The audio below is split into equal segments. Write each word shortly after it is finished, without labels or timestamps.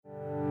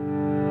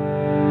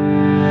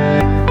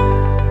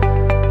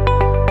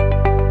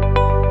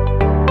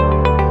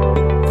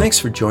Thanks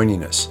for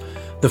joining us.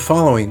 The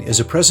following is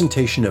a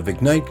presentation of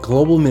Ignite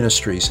Global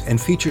Ministries and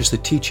features the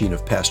teaching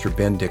of Pastor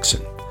Ben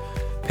Dixon.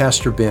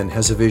 Pastor Ben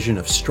has a vision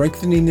of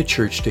strengthening the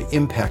church to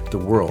impact the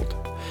world.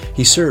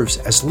 He serves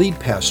as lead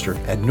pastor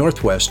at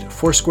Northwest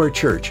Foursquare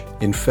Church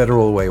in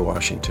Federal Way,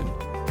 Washington.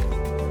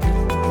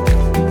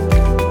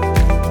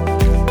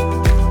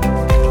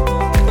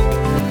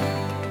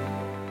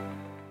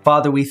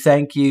 Father, we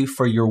thank you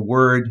for your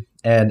word.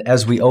 And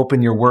as we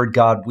open your word,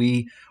 God,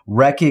 we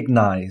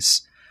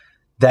recognize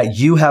that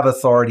you have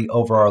authority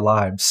over our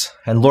lives.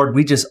 And Lord,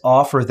 we just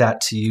offer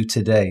that to you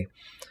today.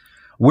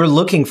 We're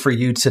looking for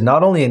you to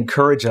not only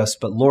encourage us,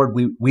 but Lord,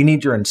 we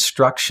need your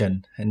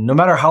instruction. And no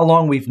matter how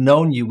long we've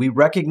known you, we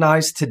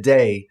recognize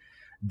today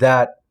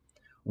that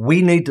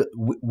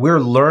we're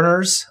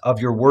learners of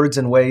your words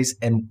and ways,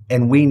 and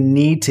we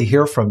need to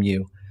hear from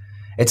you.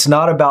 It's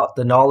not about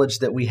the knowledge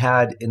that we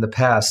had in the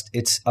past.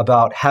 It's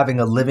about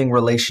having a living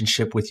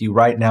relationship with you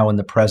right now in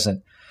the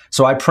present.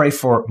 So I pray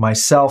for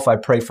myself, I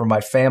pray for my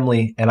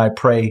family, and I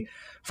pray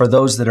for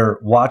those that are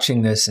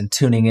watching this and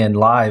tuning in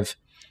live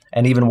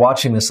and even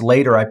watching this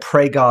later. I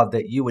pray, God,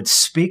 that you would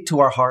speak to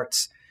our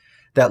hearts,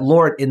 that,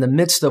 Lord, in the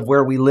midst of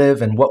where we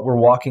live and what we're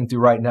walking through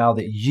right now,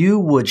 that you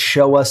would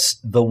show us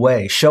the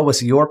way, show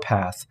us your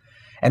path.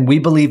 And we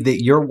believe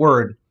that your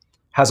word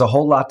has a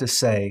whole lot to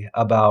say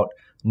about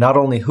not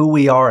only who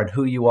we are and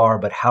who you are,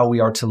 but how we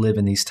are to live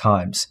in these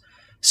times.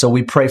 So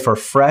we pray for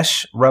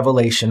fresh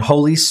revelation.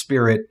 Holy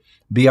Spirit,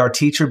 be our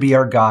teacher, be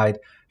our guide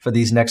for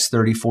these next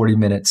 30, 40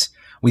 minutes.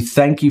 We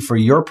thank you for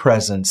your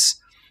presence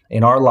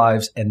in our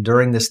lives and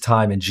during this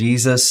time in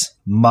Jesus'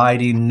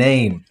 mighty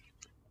name.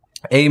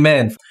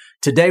 Amen.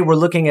 Today we're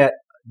looking at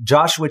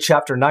Joshua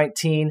chapter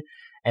 19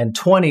 and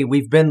 20.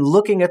 We've been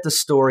looking at the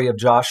story of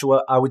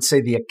Joshua. I would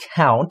say the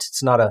account.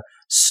 It's not a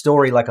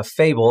story like a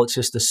fable. It's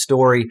just a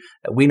story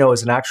that we know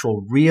is an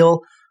actual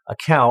real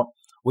account.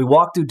 We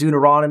walked through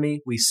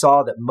Deuteronomy. We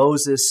saw that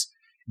Moses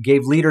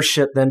gave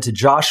leadership then to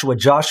Joshua.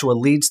 Joshua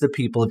leads the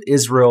people of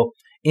Israel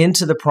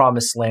into the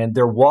promised land.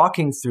 They're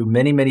walking through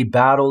many, many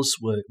battles.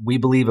 We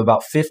believe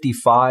about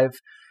 55,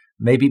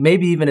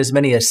 maybe even as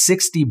many as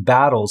 60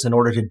 battles in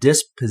order to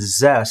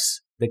dispossess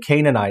the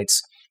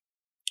Canaanites,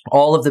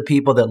 all of the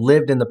people that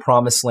lived in the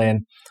promised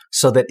land,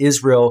 so that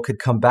Israel could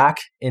come back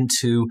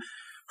into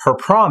her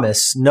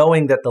promise,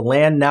 knowing that the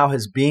land now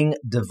is being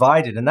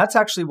divided. And that's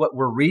actually what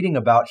we're reading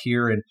about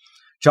here in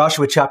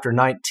Joshua chapter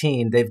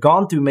 19. They've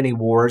gone through many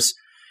wars,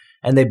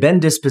 and they've been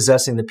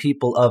dispossessing the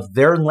people of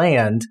their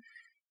land,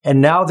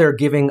 and now they're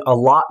giving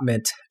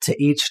allotment to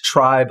each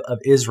tribe of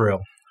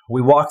Israel.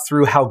 We walked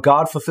through how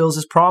God fulfills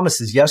his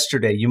promises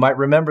yesterday. You might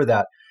remember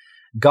that.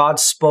 God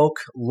spoke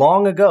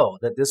long ago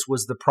that this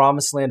was the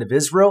promised land of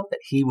Israel,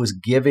 that he was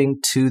giving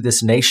to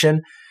this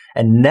nation.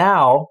 And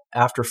now,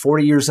 after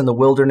 40 years in the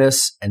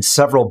wilderness and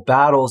several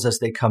battles as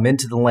they come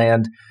into the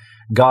land,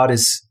 God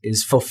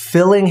is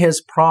fulfilling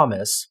his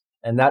promise,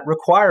 and that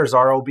requires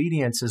our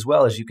obedience as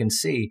well, as you can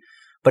see.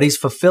 But he's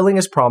fulfilling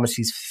his promise.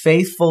 He's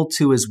faithful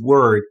to his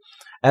word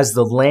as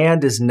the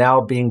land is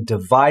now being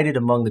divided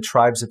among the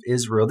tribes of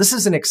Israel. This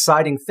is an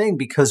exciting thing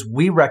because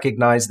we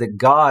recognize that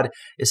God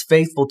is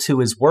faithful to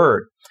his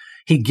word.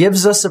 He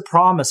gives us a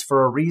promise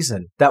for a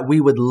reason, that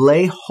we would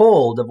lay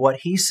hold of what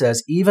he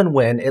says, even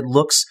when it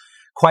looks,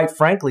 quite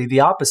frankly, the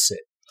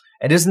opposite.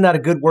 And isn't that a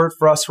good word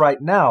for us right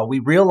now?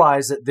 We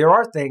realize that there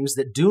are things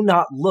that do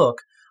not look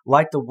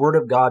like the word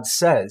of God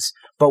says.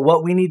 But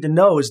what we need to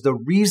know is the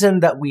reason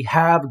that we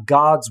have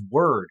God's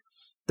word,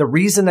 the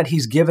reason that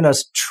he's given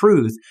us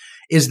truth,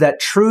 is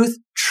that truth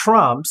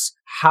trumps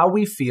how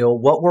we feel,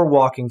 what we're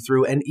walking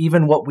through, and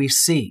even what we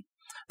see.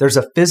 There's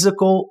a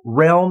physical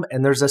realm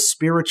and there's a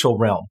spiritual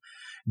realm.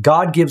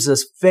 God gives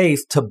us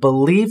faith to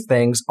believe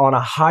things on a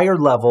higher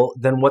level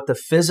than what the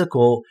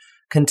physical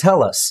can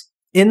tell us.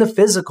 In the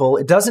physical,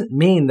 it doesn't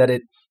mean that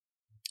it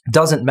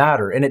doesn't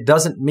matter, and it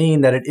doesn't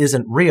mean that it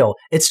isn't real.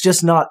 It's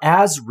just not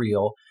as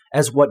real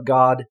as what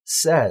God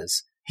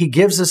says. He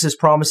gives us his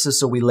promises,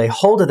 so we lay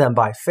hold of them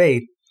by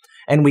faith,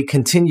 and we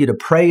continue to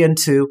pray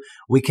into,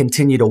 we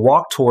continue to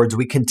walk towards,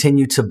 we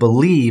continue to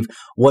believe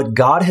what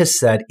God has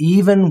said,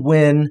 even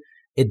when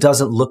it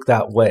doesn't look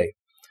that way.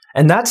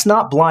 And that's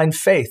not blind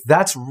faith.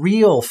 That's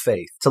real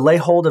faith, to lay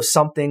hold of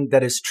something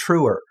that is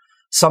truer,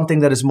 something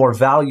that is more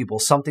valuable,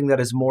 something that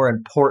is more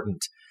important.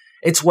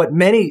 It's what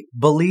many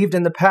believed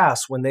in the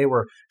past when they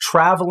were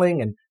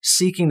traveling and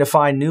seeking to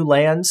find new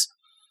lands.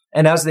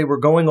 And as they were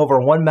going over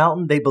one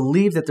mountain, they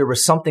believed that there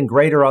was something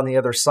greater on the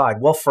other side.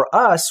 Well, for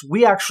us,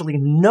 we actually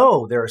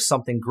know there is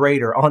something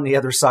greater on the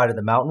other side of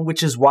the mountain,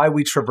 which is why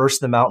we traverse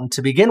the mountain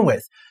to begin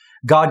with.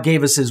 God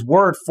gave us his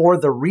word for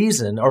the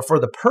reason, or for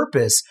the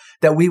purpose,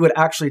 that we would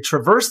actually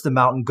traverse the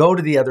mountain, go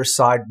to the other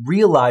side,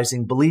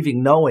 realizing,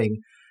 believing, knowing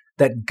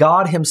that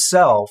God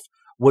himself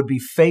would be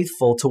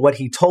faithful to what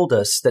he told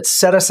us, that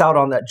set us out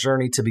on that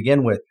journey to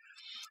begin with.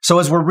 So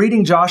as we're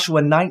reading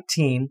Joshua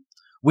 19,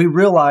 we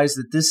realize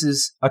that this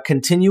is a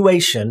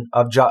continuation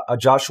of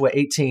Joshua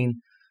 18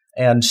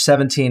 and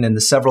 17 and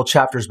the several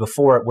chapters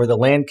before it, where the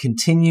land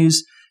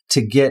continues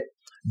to get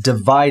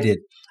divided.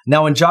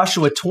 Now in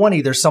Joshua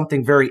 20, there's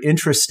something very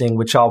interesting,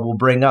 which I will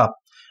bring up.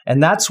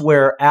 And that's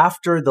where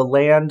after the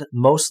land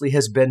mostly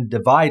has been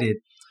divided,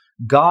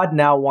 God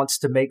now wants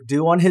to make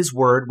due on his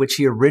word, which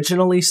he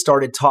originally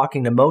started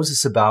talking to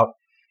Moses about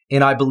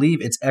in, I believe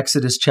it's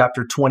Exodus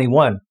chapter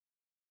 21.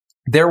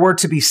 There were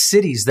to be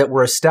cities that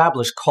were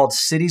established called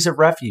cities of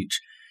refuge.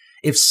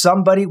 If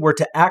somebody were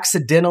to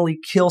accidentally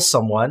kill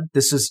someone,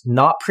 this is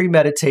not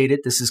premeditated.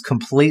 This is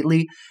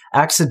completely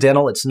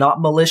accidental. It's not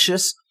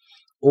malicious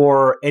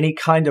or any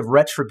kind of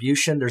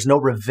retribution. There's no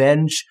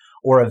revenge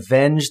or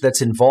avenge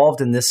that's involved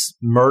in this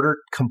murder.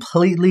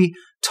 Completely,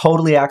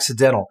 totally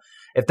accidental.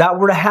 If that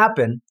were to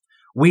happen,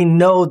 we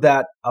know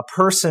that a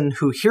person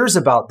who hears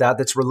about that,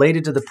 that's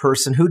related to the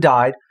person who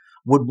died,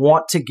 would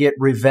want to get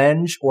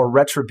revenge or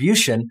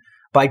retribution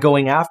by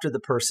going after the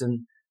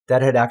person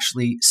that had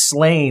actually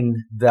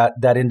slain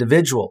that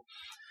individual.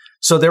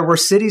 So there were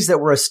cities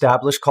that were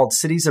established called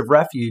cities of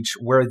refuge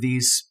where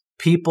these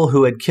people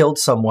who had killed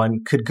someone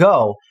could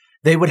go.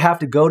 They would have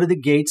to go to the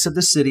gates of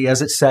the city,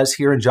 as it says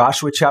here in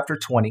Joshua chapter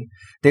 20.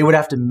 They would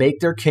have to make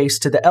their case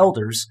to the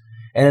elders.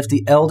 And if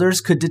the elders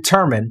could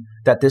determine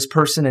that this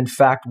person, in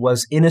fact,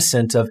 was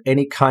innocent of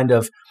any kind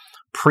of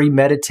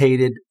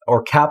premeditated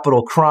or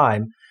capital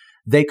crime,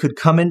 they could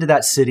come into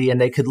that city and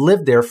they could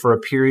live there for a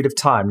period of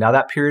time. Now,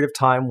 that period of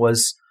time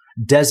was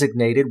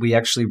designated. We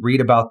actually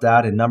read about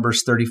that in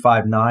Numbers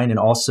 35:9 and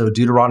also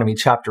Deuteronomy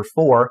chapter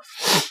 4.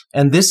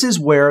 And this is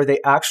where they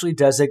actually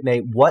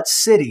designate what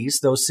cities,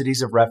 those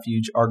cities of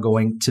refuge, are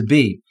going to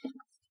be.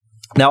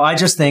 Now, I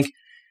just think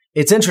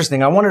it's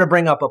interesting. I wanted to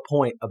bring up a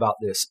point about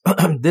this.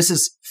 This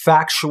is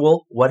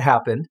factual, what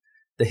happened.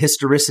 The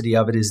historicity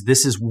of it is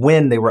this is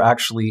when they were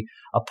actually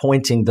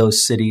appointing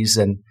those cities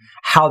and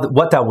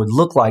what that would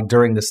look like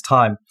during this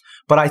time.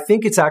 But I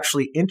think it's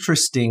actually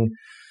interesting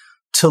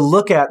to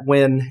look at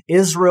when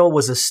Israel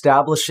was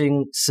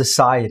establishing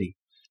society.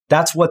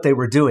 That's what they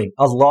were doing.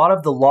 A lot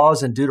of the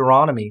laws in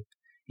Deuteronomy,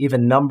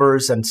 even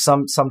Numbers and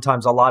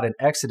sometimes a lot in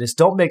Exodus,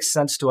 don't make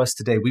sense to us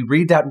today. We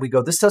read that and we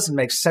go, this doesn't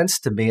make sense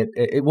to me.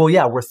 Well,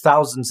 yeah, we're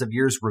thousands of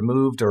years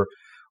removed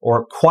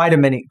or quite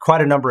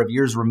a number of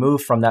years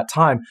removed from that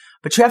time.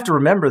 But you have to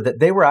remember that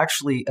they were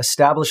actually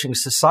establishing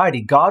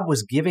society. God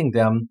was giving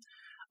them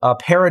a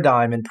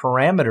paradigm and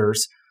parameters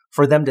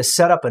for them to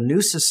set up a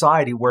new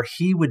society where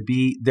he would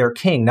be their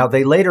king. Now,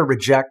 they later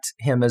reject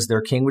him as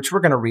their king, which we're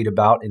going to read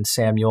about in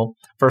Samuel,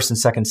 1st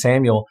and 2nd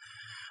Samuel.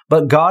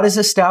 But God is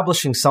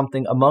establishing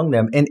something among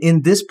them. And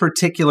in this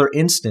particular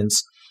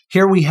instance,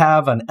 here we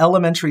have an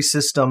elementary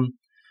system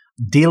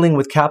dealing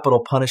with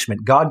capital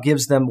punishment. God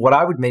gives them what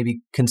I would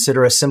maybe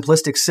consider a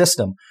simplistic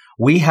system.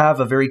 We have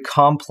a very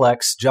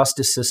complex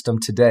justice system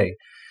today.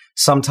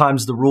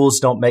 Sometimes the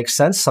rules don't make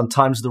sense.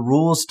 Sometimes the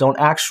rules don't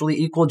actually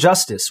equal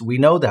justice. We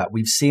know that.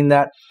 We've seen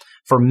that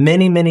for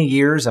many, many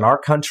years in our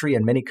country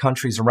and many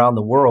countries around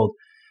the world.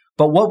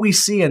 But what we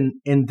see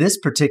in this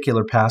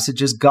particular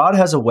passage is God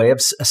has a way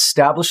of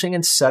establishing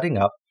and setting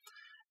up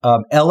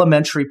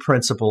elementary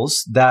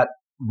principles that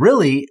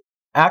really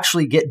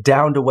actually get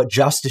down to what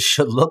justice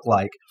should look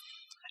like.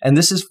 And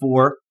this is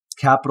for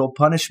capital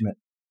punishment.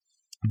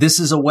 This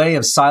is a way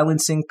of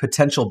silencing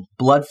potential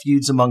blood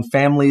feuds among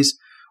families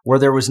where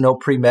there was no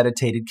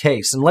premeditated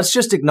case. And let's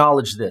just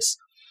acknowledge this.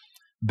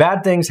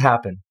 Bad things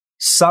happen.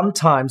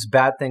 Sometimes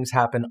bad things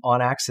happen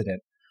on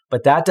accident.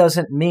 But that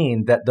doesn't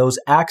mean that those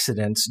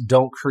accidents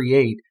don't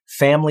create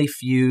family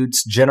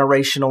feuds,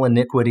 generational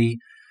iniquity,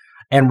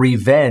 and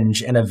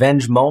revenge and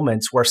avenge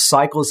moments where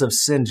cycles of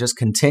sin just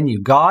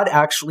continue. God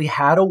actually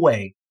had a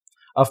way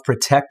of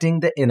protecting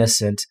the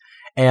innocent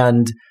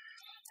and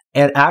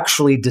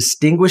actually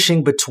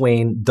distinguishing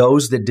between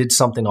those that did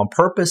something on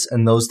purpose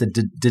and those that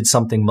did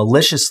something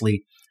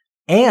maliciously.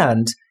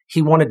 And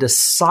he wanted to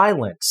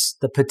silence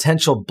the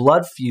potential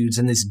blood feuds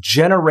and these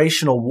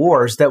generational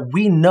wars that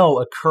we know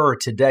occur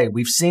today.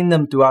 We've seen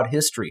them throughout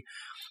history.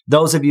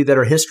 Those of you that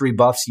are history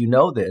buffs, you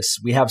know this.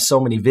 We have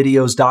so many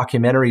videos,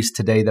 documentaries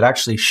today that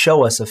actually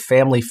show us of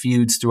family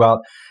feuds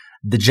throughout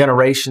the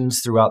generations,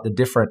 throughout the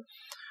different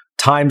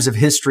times of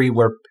history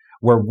where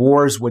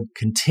wars would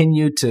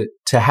continue to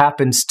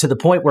happen to the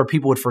point where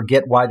people would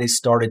forget why they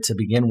started to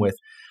begin with.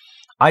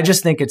 I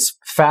just think it's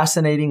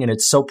fascinating and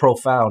it's so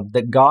profound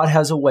that God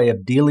has a way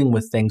of dealing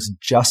with things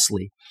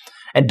justly.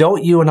 And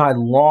don't you and I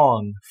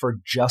long for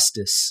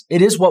justice?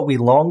 It is what we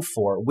long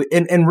for.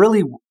 And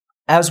really,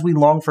 as we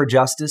long for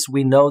justice,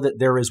 we know that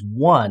there is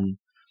one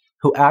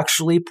who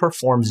actually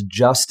performs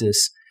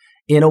justice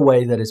in a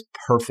way that is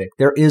perfect.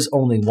 There is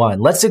only one.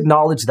 Let's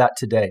acknowledge that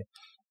today.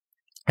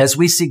 As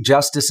we seek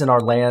justice in our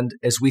land,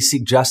 as we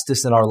seek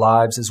justice in our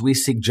lives, as we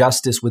seek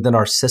justice within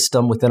our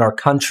system, within our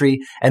country,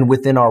 and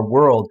within our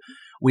world,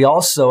 we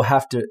also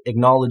have to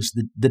acknowledge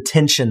the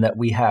tension that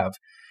we have,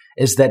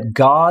 is that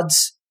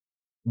God's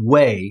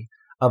way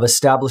of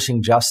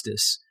establishing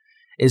justice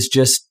is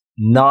just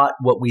not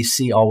what we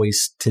see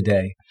always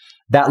today.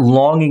 That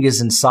longing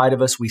is inside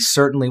of us. We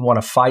certainly want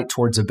to fight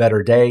towards a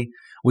better day.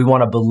 We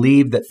want to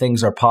believe that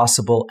things are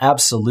possible,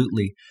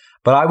 absolutely.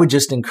 But I would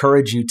just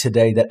encourage you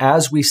today that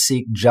as we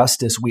seek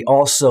justice,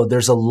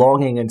 there's a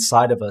longing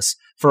inside of us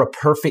for a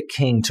perfect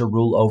king to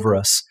rule over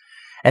us.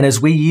 And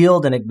as we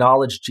yield to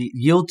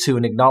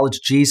and acknowledge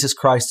Jesus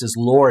Christ as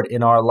Lord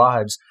in our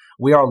lives,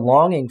 we are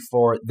longing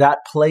for that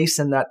place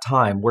and that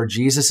time where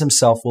Jesus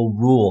himself will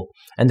rule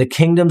and the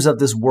kingdoms of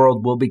this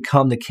world will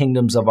become the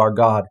kingdoms of our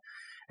God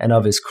and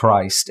of his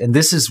Christ. And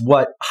this is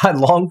what I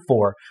long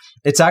for.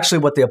 It's actually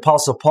what the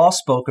Apostle Paul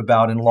spoke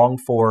about and longed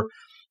for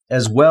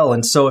as well.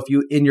 And so if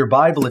you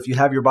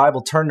have your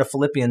Bible, turn to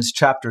Philippians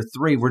chapter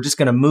 3. We're just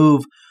going to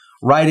move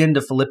right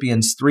into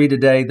Philippians 3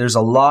 today. There's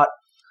a lot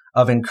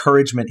of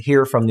encouragement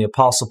here from the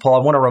Apostle Paul.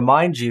 I want to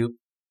remind you,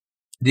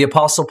 the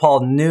Apostle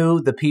Paul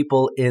knew the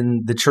people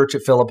in the church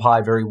at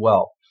Philippi very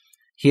well.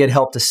 He had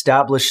helped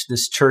establish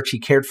this church. He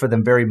cared for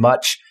them very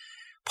much.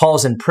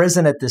 Paul's in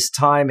prison at this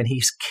time, and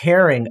he's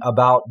caring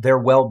about their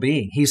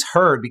well-being. He's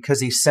heard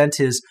because he sent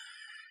his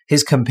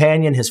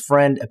companion, his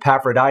friend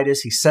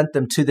Epaphroditus. He sent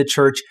them to the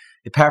church.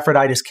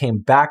 Epaphroditus came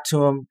back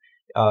to him.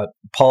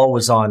 Paul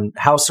was on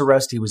house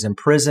arrest. He was in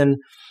prison.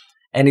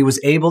 And he was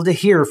able to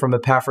hear from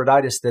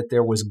Epaphroditus that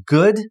there was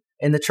good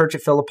in the church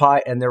at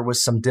Philippi and there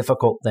was some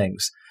difficult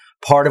things.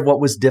 Part of what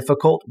was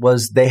difficult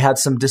was they had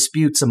some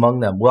disputes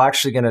among them. We're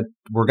going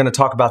to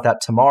talk about that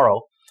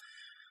tomorrow.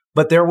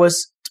 But there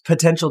was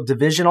potential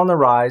division on the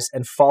rise,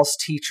 and false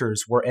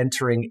teachers were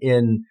entering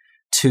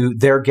into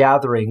their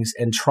gatherings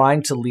and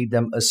trying to lead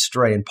them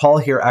astray. And Paul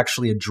here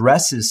actually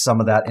addresses some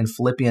of that in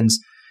Philippians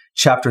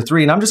chapter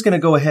 3. And I'm just going to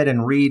go ahead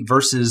and read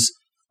verses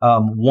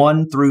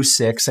 1 through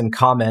 6 and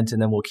comment, and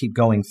then we'll keep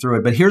going through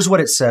it. But here's what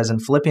it says in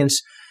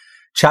Philippians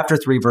chapter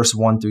 3, verse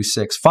 1 through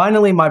 6.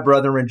 Finally, my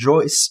brethren,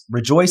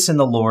 rejoice in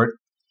the Lord.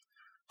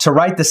 To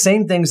write the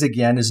same things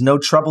again is no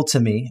trouble to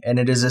me, and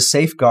it is a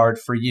safeguard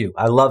for you.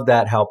 I love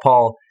that, how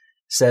Paul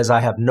says,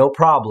 I have no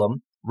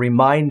problem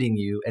reminding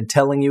you and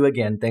telling you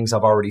again things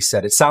I've already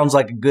said. It sounds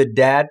like a good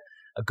dad,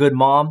 a good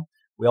mom.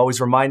 We always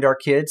remind our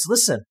kids,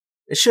 listen,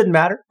 it shouldn't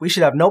matter. We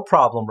should have no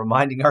problem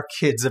reminding our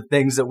kids of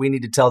things that we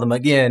need to tell them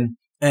again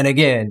and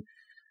again.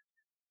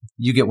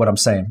 You get what I'm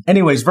saying.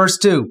 Anyways, verse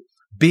 2,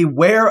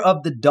 beware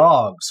of the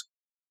dogs,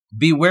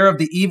 beware of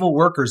the evil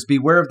workers,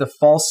 beware of the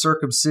false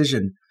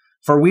circumcision,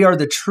 for we are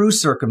the true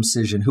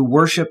circumcision who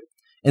worship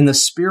in the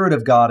Spirit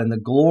of God and the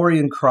glory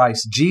in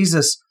Christ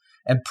Jesus,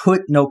 and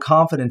put no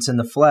confidence in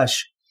the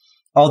flesh.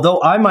 Although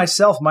I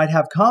myself might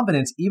have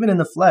confidence even in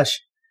the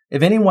flesh,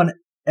 if anyone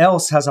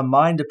else has a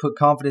mind to put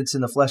confidence in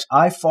the flesh,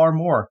 I far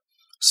more.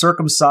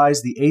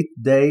 Circumcised the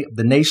 8th day of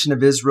the nation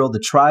of Israel, the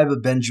tribe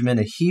of Benjamin,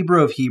 a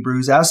Hebrew of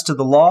Hebrews, as to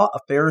the law, a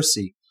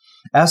Pharisee,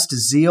 as to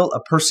zeal,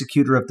 a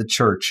persecutor of the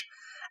church,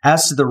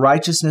 as to the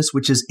righteousness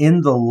which is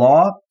in the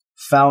law,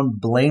 found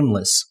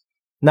blameless.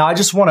 Now, I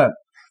just want to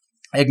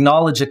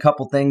acknowledge a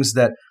couple things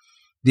that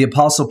the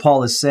Apostle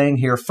Paul is saying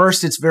here.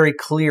 First, it's very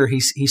clear.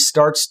 He's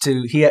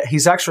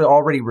actually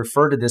already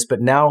referred to this, but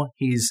now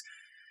he's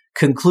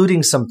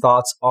concluding some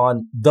thoughts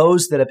on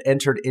those that have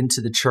entered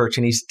into the church.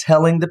 And he's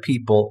telling the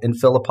people in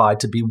Philippi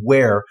to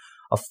beware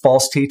of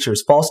false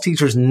teachers. False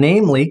teachers,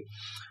 namely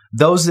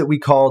those that we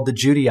call the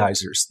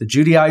Judaizers. The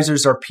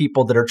Judaizers are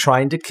people that are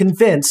trying to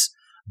convince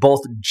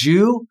both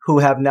Jew who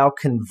have now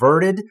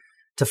converted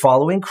to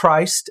following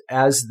Christ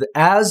as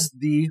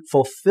the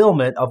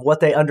fulfillment of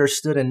what they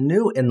understood and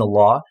knew in the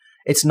law.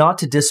 It's not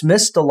to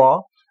dismiss the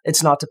law.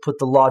 It's not to put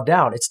the law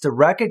down. It's to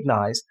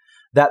recognize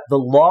that the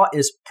law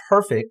is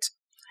perfect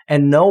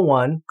and no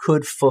one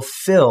could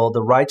fulfill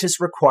the righteous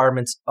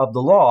requirements of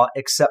the law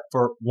except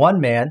for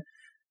one man,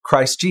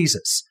 Christ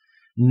Jesus.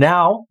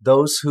 Now,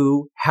 those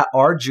who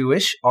are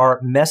Jewish are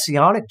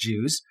Messianic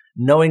Jews,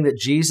 knowing that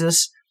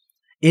Jesus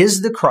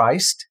is the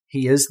Christ,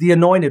 he is the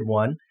anointed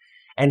one,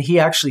 and he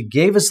actually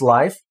gave his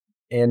life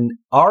in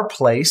our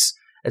place.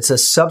 It's a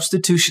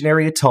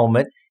substitutionary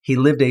atonement. He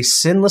lived a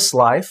sinless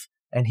life,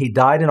 and he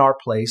died in our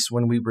place.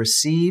 When we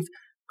receive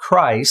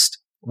Christ,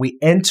 we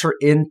enter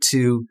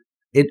into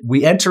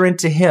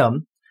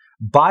him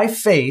by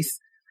faith,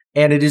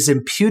 and it is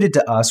imputed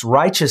to us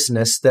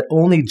righteousness that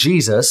only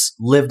Jesus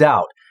lived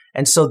out.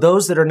 And so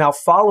those that are now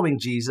following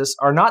Jesus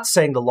are not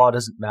saying the law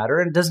doesn't matter,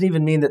 and it doesn't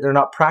even mean that they're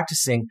not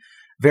practicing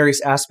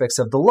various aspects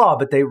of the law,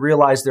 but they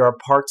realize there are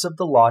parts of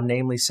the law,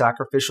 namely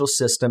sacrificial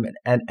system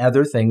and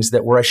other things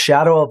that were a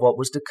shadow of what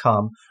was to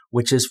come,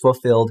 which is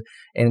fulfilled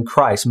in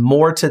Christ.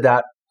 More to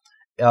that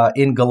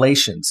in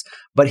Galatians.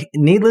 But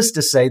needless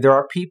to say, there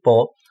are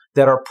people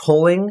that are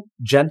pulling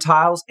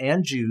Gentiles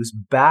and Jews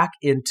back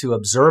into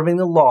observing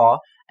the law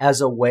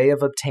as a way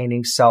of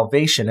obtaining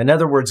salvation. In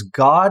other words,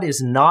 God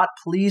is not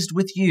pleased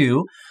with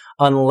you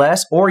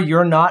or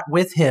you're not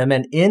with him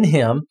and in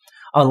him,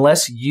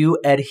 unless you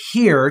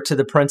adhere to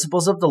the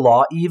principles of the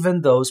law,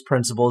 even those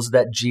principles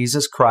that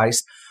Jesus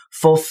Christ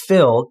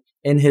fulfilled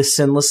in his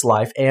sinless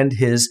life and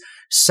his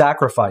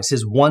sacrifice,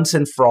 his once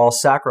and for all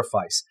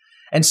sacrifice.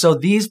 And so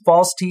these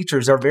false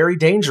teachers are very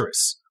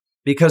dangerous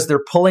because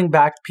they're pulling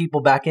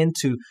people back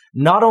into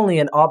not only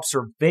an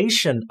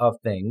observation of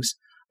things,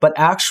 but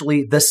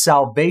actually the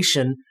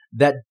salvation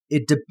that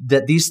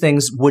these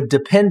things would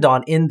depend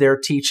on in their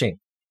teaching.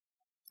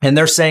 And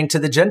they're saying to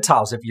the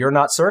Gentiles, if you're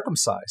not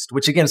circumcised,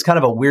 which again is kind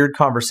of a weird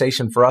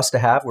conversation for us to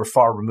have. We're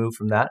far removed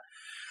from that.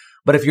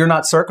 But if you're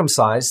not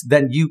circumcised,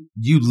 then you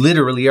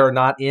literally are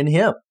not in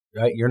him,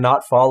 right? You're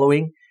not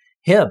following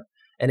him.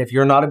 And if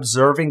you're not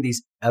observing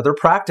these other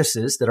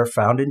practices that are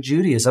found in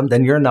Judaism,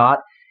 then you're not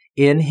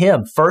in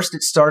him. First,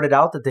 it started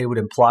out that they would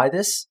imply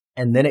this,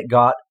 and then it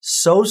got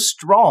so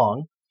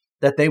strong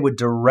that they would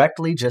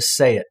directly just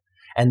say it.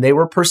 And they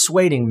were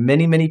persuading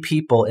many, many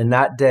people in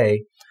that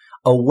day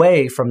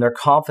away from their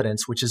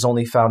confidence, which is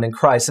only found in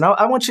Christ. And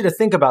I want you to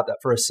think about that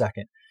for a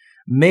second.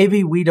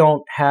 Maybe we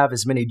don't have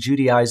as many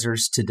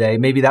Judaizers today.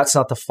 Maybe that's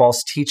not the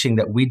false teaching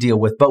that we deal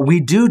with, but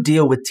we do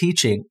deal with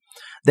teaching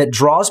that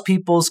draws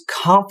people's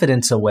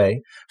confidence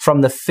away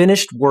from the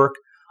finished work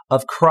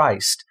of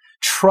Christ,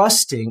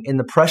 trusting in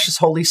the precious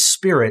Holy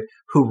Spirit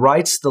who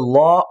writes the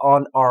law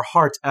on our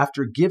hearts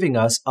after giving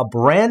us a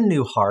brand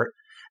new heart,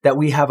 that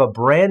we have a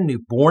brand new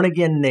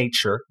born-again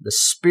nature. The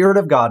Spirit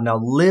of God now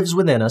lives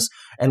within us,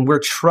 and we're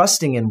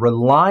trusting and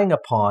relying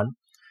upon,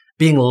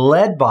 being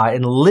led by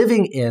and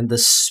living in the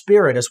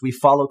Spirit as we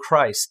follow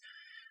Christ.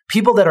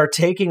 People that are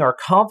taking our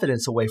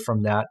confidence away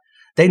from that,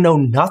 they know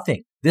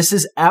nothing. This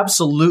is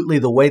absolutely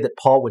the way that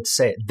Paul would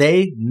say it.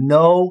 They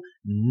know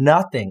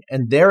nothing,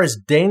 and they're as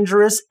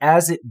dangerous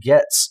as it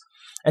gets.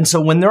 And so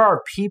when there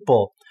are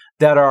people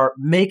that are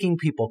making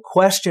people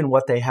question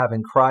what they have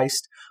in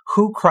Christ,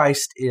 who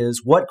Christ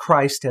is, what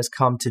Christ has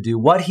come to do,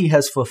 what he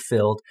has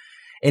fulfilled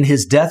in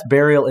his death,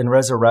 burial, and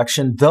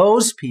resurrection,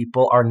 those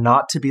people are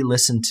not to be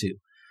listened to.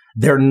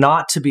 They're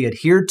not to be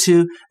adhered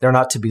to. They're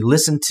not to be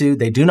listened to.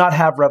 They do not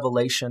have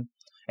revelation.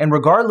 And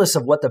regardless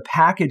of what the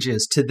package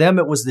is, to them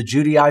it was the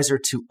Judaizer.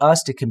 To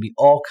us, it can be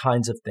all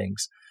kinds of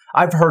things.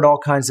 I've heard all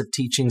kinds of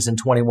teachings in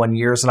 21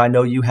 years, and I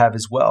know you have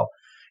as well.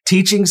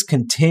 Teachings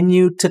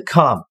continue to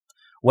come.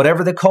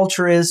 Whatever the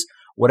culture is,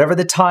 whatever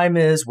the time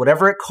is,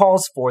 whatever it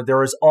calls for,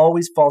 there is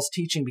always false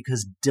teaching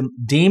because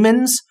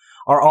demons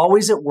are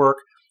always at work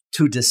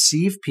to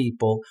deceive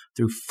people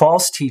through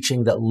false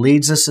teaching that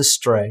leads us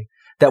astray,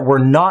 that we're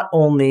not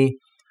only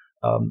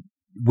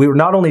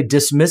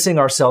dismissing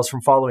ourselves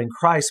from following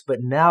Christ, but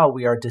now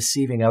we are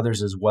deceiving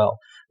others as well.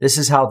 This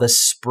is how the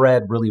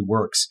spread really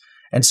works.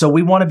 And so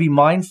we want to be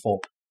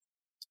mindful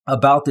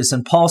about this.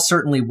 And Paul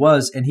certainly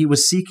was, and he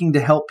was seeking to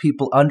help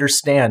people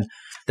understand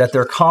that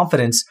their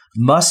confidence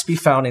must be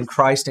found in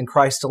Christ and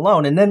Christ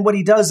alone. And then what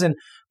he does in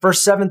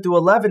verse 7 through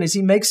 11 is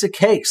he makes a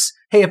case.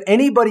 Hey, if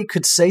anybody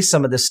could say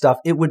some of this stuff,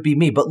 it would be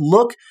me. But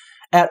look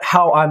at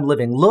how I'm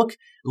living.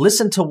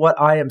 Listen to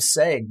what I am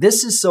saying.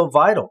 This is so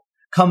vital.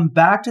 Come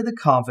back to the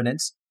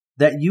confidence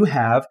that you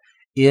have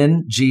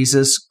in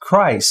Jesus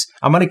Christ.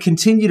 I'm going to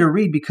continue to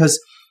read because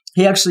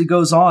he actually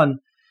goes on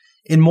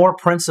in more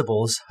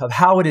principles of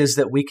how it is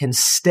that we can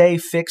stay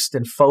fixed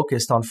and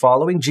focused on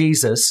following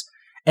Jesus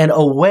and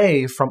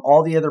away from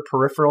all the other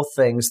peripheral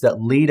things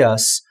that lead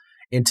us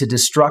into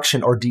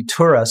destruction or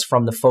deter us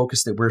from the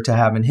focus that we're to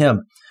have in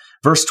him.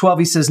 Verse 12,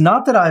 he says,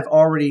 not that I've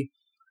already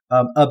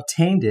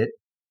obtained it.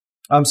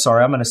 I'm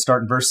going to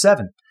start in verse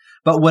 7.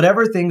 But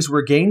whatever things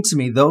were gained to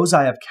me, those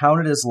I have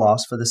counted as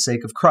loss for the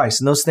sake of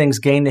Christ. And those things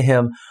gained to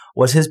him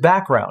was his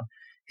background,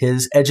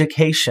 his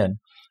education,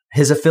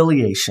 his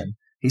affiliation.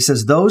 He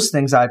says, those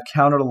things I have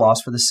counted a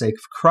loss for the sake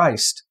of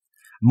Christ.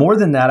 More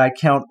than that, I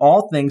count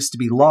all things to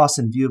be lost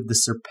in view of the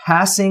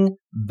surpassing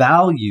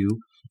value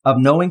of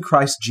knowing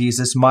Christ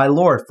Jesus, my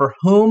Lord, for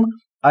whom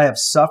I have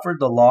suffered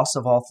the loss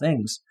of all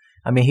things.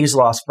 I mean, he's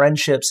lost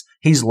friendships.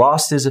 He's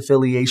lost his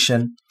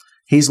affiliation.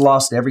 He's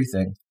lost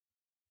everything.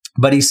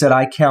 But he said,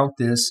 I count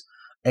this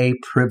a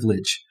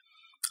privilege.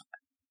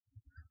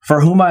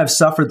 For whom I have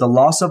suffered the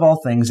loss of all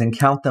things and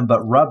count them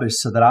but rubbish,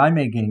 so that I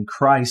may gain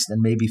Christ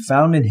and may be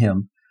found in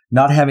him,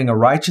 not having a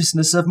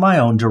righteousness of my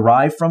own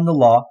derived from the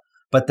law,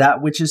 but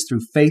that which is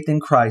through faith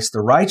in Christ,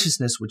 the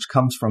righteousness which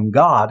comes from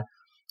God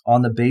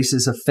on the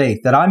basis of faith,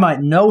 that I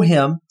might know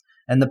him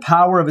and the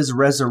power of his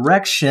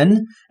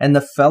resurrection and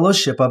the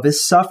fellowship of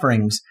his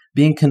sufferings,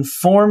 being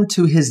conformed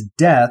to his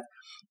death,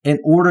 in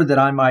order that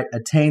I might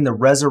attain the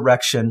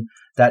resurrection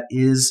that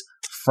is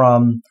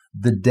from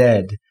the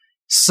dead.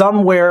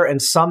 Somewhere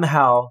and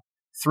somehow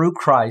through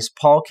Christ,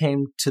 Paul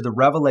came to the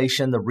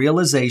revelation, the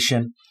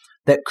realization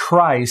that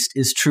Christ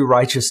is true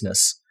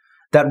righteousness.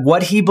 That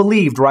what he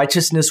believed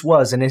righteousness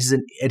was and his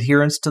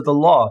adherence to the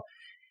law,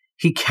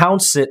 he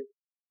counts it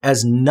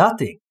as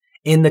nothing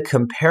in the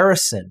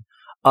comparison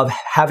of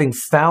having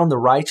found the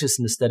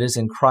righteousness that is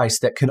in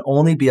Christ that can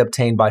only be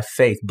obtained by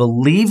faith,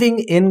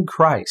 believing in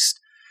Christ.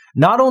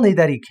 Not only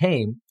that he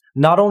came,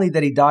 not only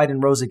that he died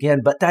and rose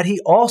again, but that he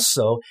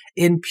also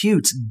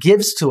imputes,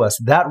 gives to us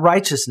that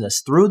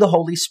righteousness through the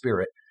Holy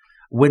Spirit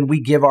when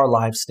we give our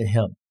lives to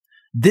him.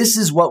 This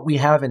is what we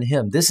have in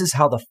him. This is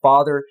how the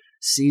Father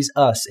sees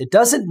us. It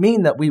doesn't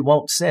mean that we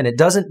won't sin. It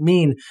doesn't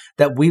mean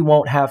that we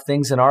won't have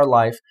things in our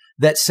life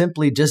that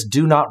simply just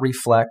do not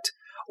reflect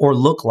or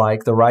look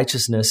like the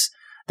righteousness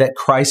that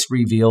Christ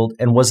revealed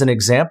and was an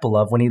example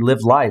of when he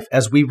lived life,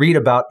 as we read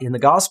about in the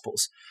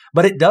Gospels.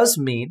 But it does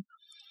mean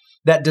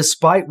that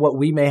despite what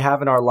we may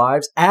have in our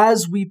lives,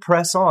 as we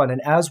press on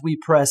and as we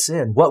press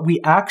in, what we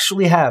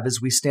actually have as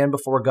we stand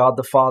before God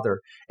the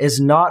Father is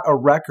not a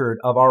record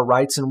of our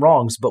rights and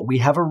wrongs, but we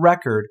have a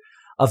record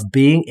of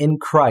being in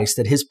Christ,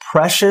 that his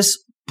precious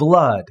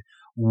blood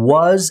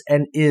was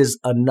and is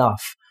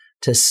enough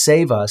to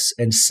save us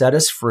and set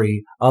us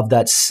free of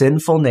that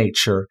sinful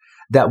nature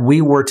that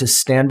we were to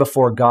stand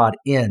before God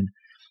in.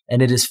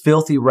 And it is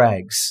filthy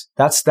rags.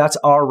 That's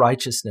our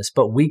righteousness.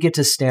 But we get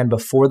to stand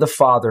before the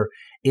Father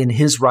in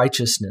his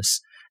righteousness.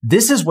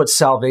 This is what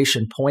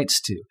salvation points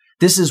to.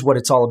 This is what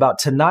it's all about.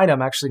 Tonight,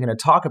 I'm actually going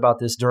to talk about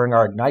this during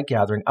our Ignite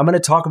gathering. I'm going to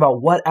talk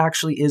about what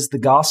actually is the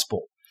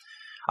gospel.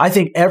 I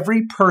think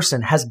every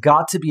person has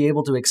got to be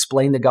able to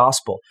explain the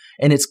gospel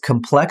and its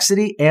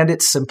complexity and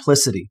its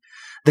simplicity.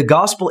 The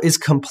gospel is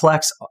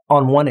complex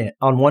on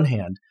one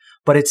hand,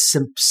 but it's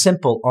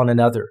simple on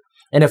another.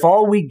 And if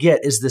all we get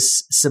is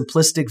this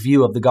simplistic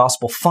view of the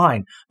gospel,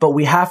 fine, but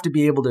we have to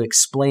be able to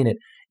explain it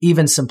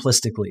even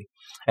simplistically.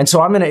 And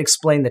so I'm going to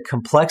explain the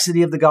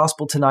complexity of the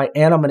gospel tonight,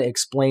 and I'm going to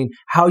explain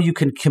how you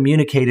can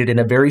communicate it in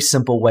a very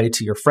simple way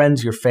to your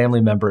friends, your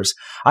family members.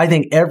 I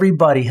think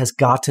everybody has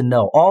got to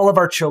know, all of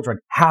our children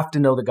have to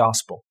know the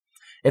gospel.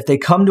 If they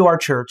come to our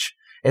church,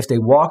 if they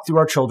walk through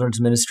our children's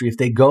ministry, if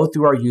they go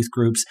through our youth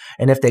groups,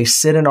 and if they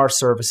sit in our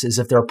services,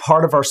 if they're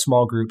part of our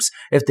small groups,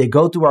 if they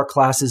go through our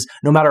classes,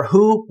 no matter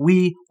who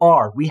we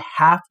are, we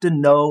have to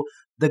know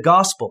the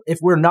gospel. If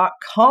we're not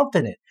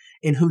confident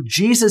in who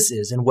Jesus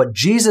is and what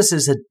Jesus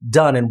has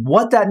done and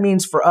what that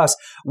means for us,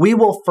 we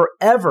will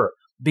forever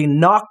be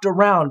knocked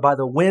around by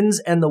the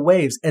winds and the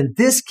waves. And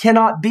this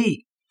cannot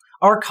be.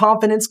 Our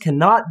confidence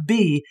cannot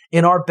be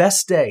in our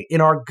best day, in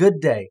our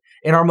good day,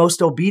 in our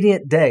most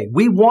obedient day.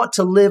 We want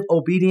to live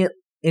obedient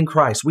in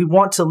Christ. We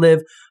want to live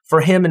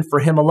for him and for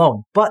him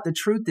alone. But the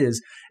truth is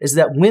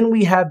that when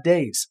we have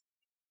days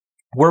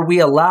where we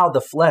allow the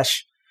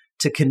flesh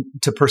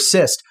to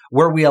persist,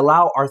 where we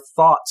allow our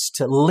thoughts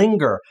to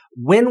linger,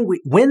 when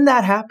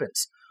that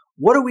happens,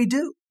 what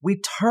do? We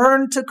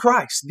turn to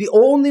Christ, the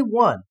only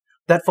one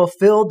that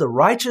fulfilled the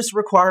righteous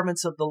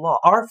requirements of the law.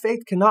 Our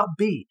faith cannot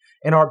be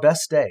in our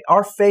best day.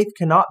 Our faith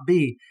cannot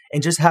be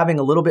in just having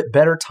a little bit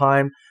better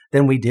time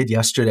than we did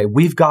yesterday.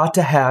 We've got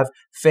to have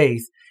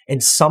faith in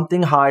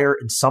something higher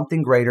and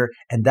something greater,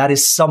 and that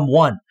is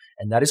someone,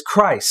 and that is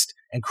Christ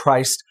and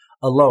Christ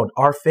alone.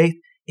 Our faith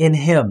in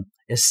him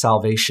is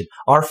salvation.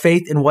 Our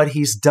faith in what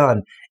he's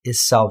done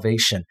is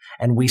salvation.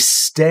 And we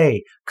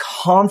stay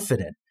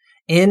confident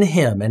in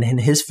him and in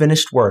his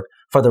finished work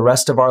for the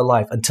rest of our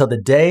life until the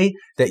day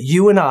that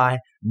you and I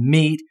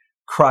meet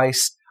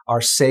Christ, our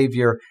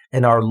Savior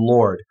and our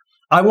Lord.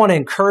 I want to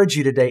encourage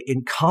you today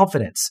in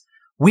confidence.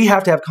 We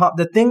have to have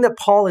the thing that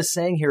Paul is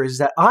saying here is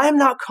that I am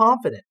not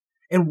confident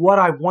in what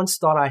I once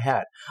thought I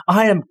had.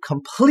 I am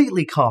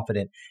completely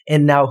confident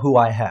in now who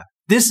I have.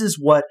 This is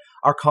what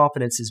our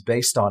confidence is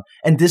based on.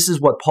 And this is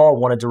what Paul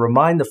wanted to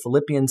remind the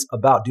Philippians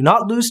about. Do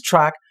not lose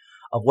track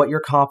of what your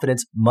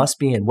confidence must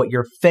be in, what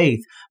your faith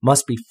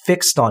must be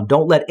fixed on.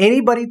 Don't let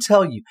anybody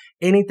tell you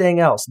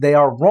anything else. They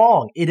are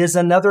wrong. It is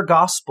another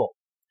gospel.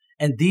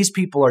 And these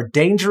people are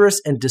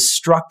dangerous and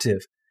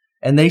destructive,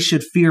 and they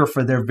should fear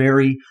for their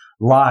very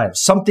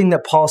lives. Something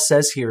that Paul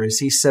says here is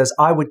he says,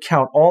 I would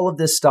count all of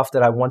this stuff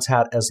that I once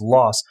had as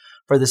loss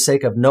for the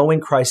sake of knowing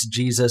Christ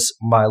Jesus,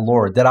 my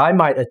Lord, that I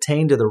might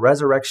attain to the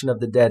resurrection of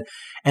the dead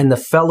and the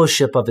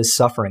fellowship of his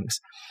sufferings.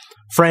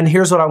 Friend,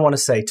 here's what I want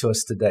to say to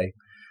us today.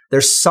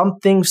 There's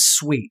something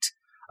sweet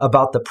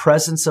about the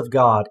presence of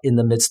God in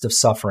the midst of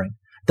suffering,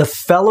 the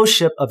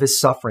fellowship of his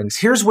sufferings.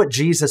 Here's what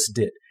Jesus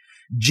did.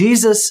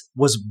 Jesus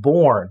was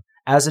born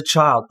as a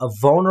child, a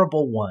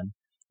vulnerable one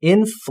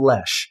in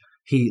flesh.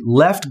 He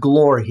left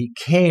glory. He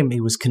came.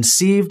 He was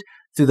conceived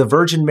through the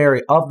Virgin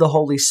Mary of the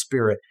Holy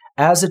Spirit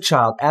as a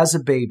child, as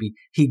a baby.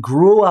 He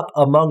grew up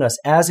among us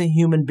as a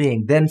human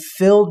being, then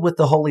filled with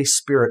the Holy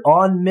Spirit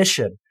on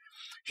mission.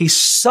 He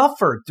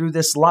suffered through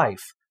this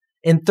life.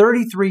 In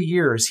 33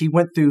 years, he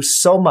went through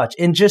so much.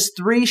 In just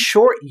 3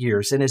 short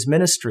years in his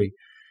ministry,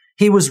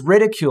 he was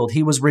ridiculed.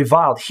 He was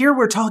reviled. Here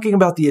we're talking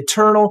about the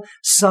eternal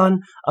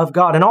Son of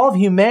God. And all of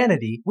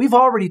humanity, we've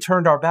already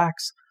turned our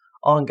backs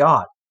on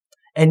God.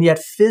 And yet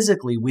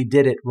physically, we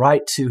did it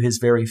right to his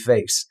very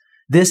face.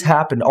 This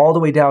happened all the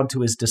way down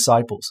to his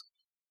disciples.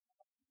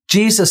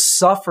 Jesus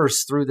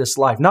suffers through this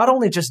life, not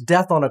only just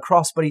death on a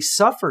cross, but he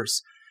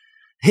suffers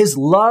his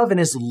love and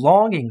his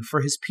longing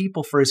for his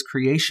people, for his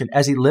creation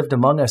as he lived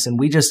among us. And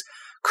we just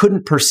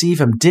couldn't perceive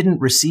him,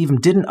 didn't receive him,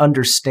 didn't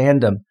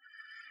understand him.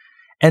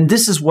 And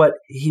this is what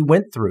he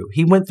went through.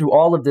 He went through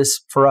all of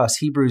this for us.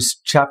 Hebrews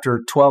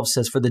chapter 12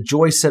 says, for the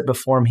joy set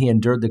before him, he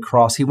endured the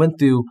cross. He went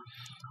through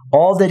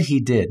all that he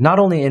did, not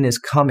only in his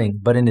coming,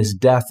 but in his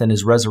death and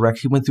his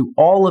resurrection. He went through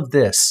all of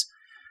this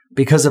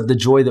because of the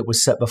joy that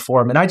was set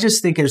before him. And I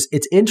just think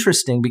it's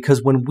interesting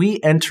because when we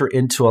enter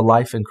into a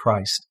life in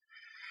Christ,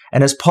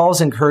 and as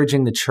Paul's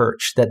encouraging the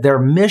church, that their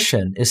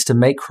mission is to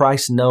make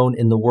Christ known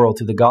in the world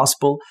through the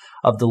gospel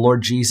of the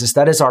Lord Jesus.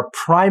 That is our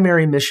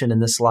primary mission in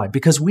this life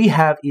because we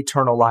have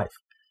eternal life.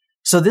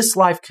 So this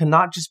life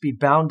cannot just be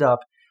bound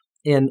up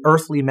in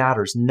earthly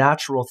matters,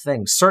 natural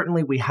things.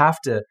 Certainly we have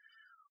to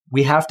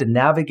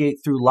navigate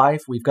through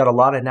life. We've got a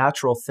lot of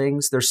natural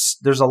things.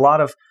 There's a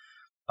lot of,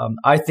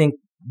 I think,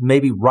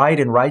 maybe right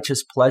and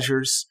righteous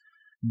pleasures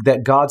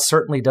that God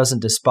certainly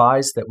doesn't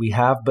despise that we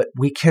have, but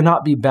we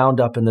cannot be bound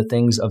up in the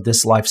things of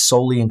this life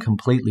solely and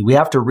completely. We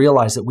have to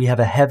realize that we have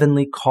a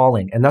heavenly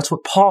calling. And that's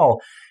what Paul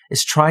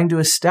is trying to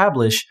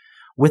establish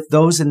with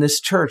those in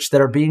this church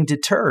that are being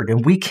deterred.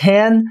 And we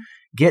can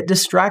get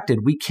distracted.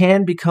 We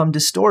can become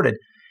distorted.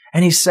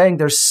 And he's saying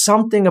there's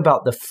something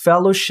about the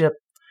fellowship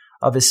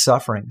of his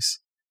sufferings,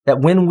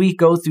 that when we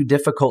go through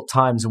difficult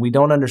times and we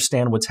don't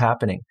understand what's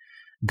happening,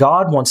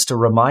 God wants to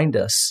remind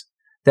us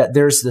that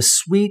there's the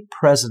sweet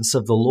presence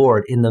of the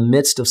Lord in the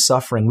midst of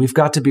suffering. We've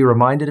got to be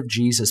reminded of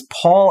Jesus.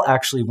 Paul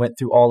actually went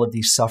through all of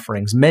these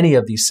sufferings, many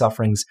of these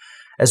sufferings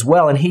as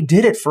well, and he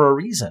did it for a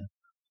reason.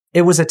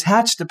 It was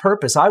attached to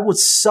purpose. I would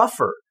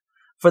suffer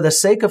for the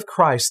sake of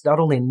Christ, not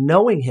only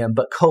knowing him,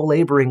 but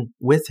co-laboring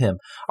with him.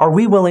 Are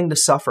we willing to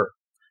suffer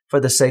for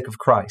the sake of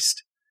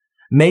Christ?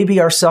 Maybe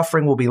our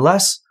suffering will be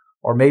less,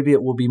 or maybe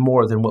it will be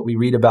more than what we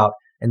read about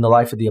in the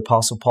life of the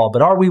Apostle Paul.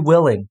 But are we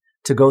willing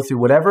to go through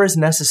whatever is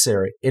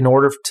necessary in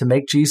order to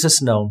make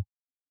Jesus known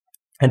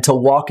and to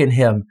walk in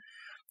him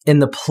in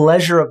the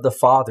pleasure of the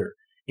Father,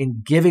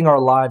 in giving our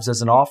lives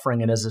as an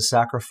offering and as a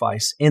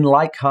sacrifice in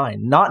like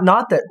kind? Not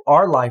that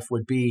our life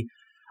would be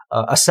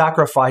a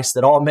sacrifice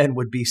that all men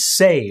would be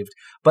saved,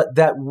 but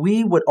that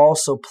we would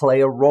also play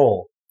a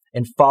role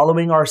in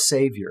following our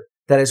Savior,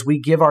 that as we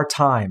give our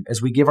time,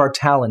 as we give our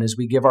talent, as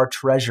we give our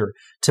treasure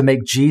to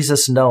make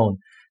Jesus known,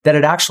 that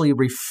it actually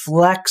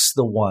reflects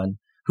the one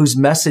whose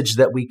message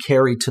that we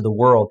carry to the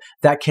world,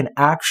 that can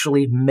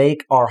actually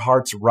make our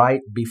hearts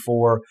right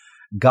before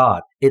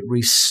God. It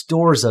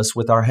restores us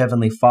with our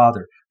Heavenly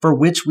Father, for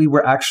which we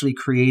were actually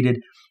created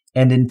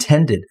and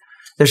intended.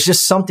 There's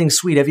just something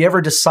sweet. Have you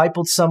ever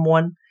discipled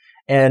someone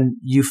and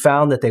you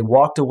found that they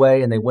walked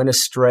away and they went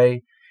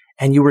astray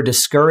and you were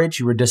discouraged,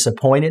 you were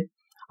disappointed?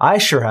 I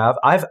sure have.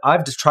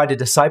 I've tried to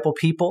disciple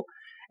people.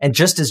 And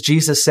just as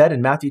Jesus said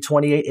in Matthew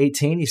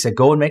 28:18, he said,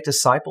 go and make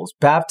disciples,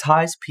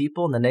 baptize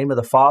people in the name of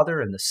the Father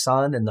and the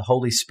Son and the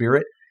Holy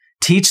Spirit.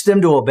 Teach them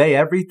to obey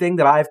everything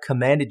that I have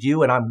commanded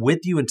you, and I'm with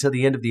you until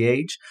the end of the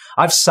age.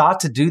 I've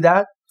sought to do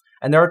that,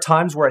 and there are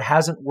times where it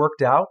hasn't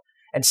worked out.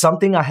 And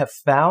something I have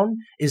found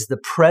is the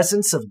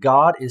presence of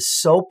God is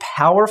so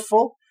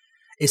powerful,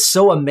 is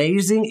so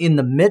amazing in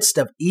the midst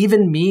of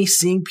even me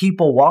seeing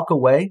people walk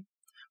away.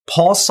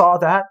 Paul saw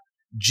that.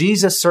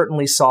 Jesus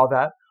certainly saw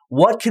that.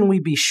 What can we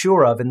be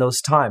sure of in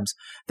those times?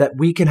 That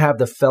we can have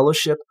the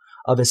fellowship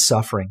of his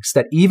sufferings.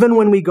 That even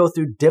when we go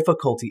through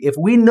difficulty, if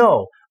we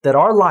know that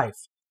our life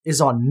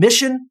is on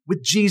mission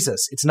with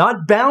Jesus, it's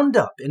not bound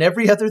up in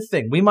every other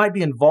thing. We might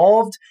be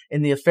involved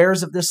in the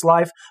affairs of this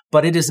life,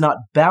 but it is not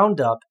bound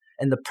up,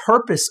 and the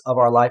purpose of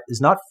our life is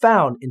not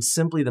found in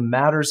simply the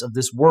matters of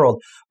this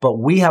world, but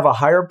we have a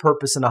higher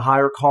purpose and a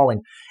higher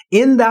calling.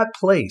 In that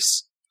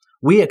place,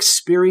 we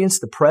experience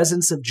the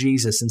presence of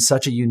Jesus in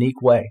such a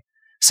unique way.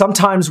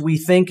 Sometimes we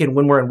think, and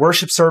when we're in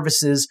worship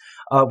services,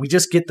 we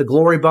just get the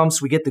glory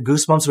bumps, we get the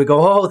goosebumps, we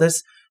go, oh,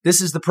 this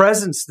is the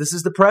presence. This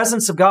is the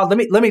presence of God.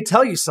 Let me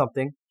tell you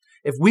something.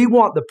 If we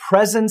want the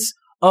presence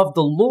of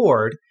the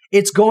Lord,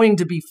 it's going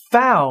to be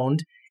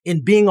found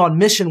in being on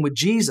mission with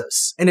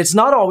Jesus. And it's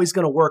not always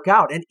going to work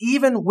out. And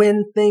even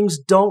when things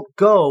don't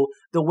go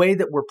the way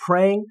that we're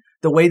praying,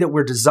 the way that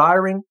we're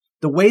desiring,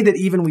 the way that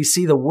even we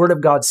see the Word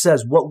of God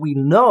says, what we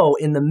know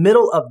in the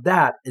middle of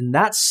that, in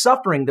that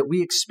suffering that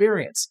we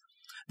experience,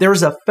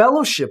 there's a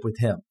fellowship with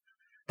him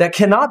that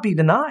cannot be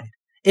denied.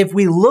 If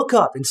we look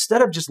up,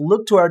 instead of just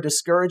look to our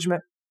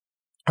discouragement,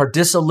 our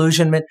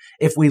disillusionment,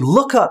 if we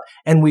look up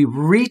and we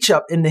reach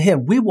up into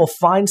him, we will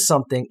find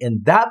something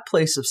in that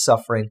place of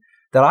suffering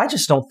that I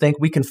just don't think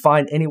we can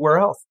find anywhere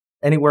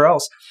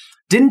else.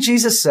 Didn't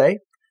Jesus say,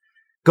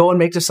 go and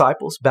make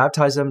disciples,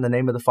 baptize them in the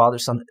name of the Father,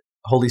 Son,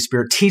 Holy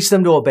Spirit, teach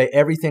them to obey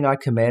everything I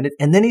commanded?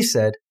 And then he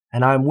said,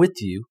 and I'm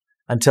with you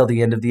until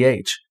the end of the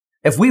age.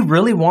 If we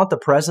really want the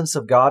presence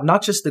of God,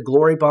 not just the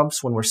glory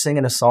bumps when we're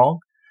singing a song,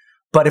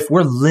 but if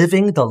we're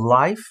living the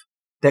life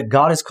that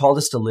God has called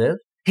us to live,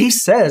 he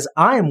says,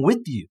 I am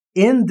with you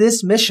in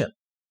this mission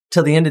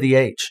till the end of the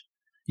age.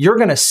 You're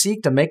going to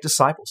seek to make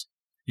disciples.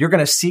 You're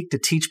going to seek to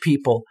teach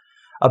people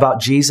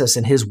about Jesus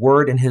and his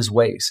word and his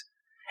ways.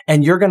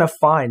 And you're going to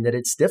find that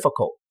it's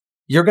difficult.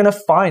 You're going to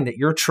find that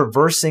you're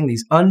traversing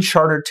these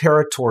uncharted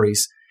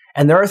territories,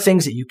 and there are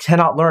things that you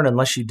cannot learn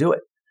unless you do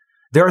it.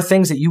 There are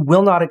things that you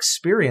will not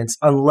experience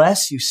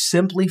unless you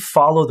simply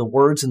follow the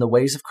words and the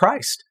ways of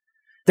Christ.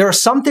 There are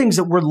some things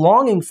that we're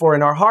longing for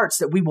in our hearts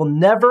that we will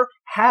never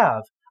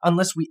have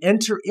unless we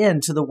enter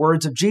into the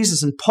words of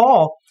Jesus. And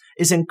Paul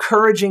is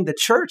encouraging the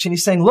church, and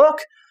he's saying, look,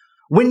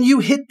 when you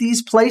hit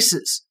these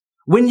places,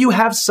 when you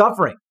have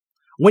suffering,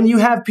 when you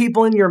have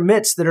people in your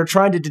midst that are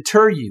trying to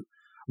deter you,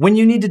 when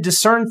you need to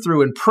discern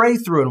through and pray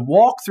through and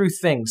walk through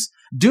things,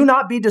 do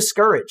not be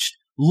discouraged.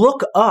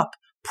 Look up.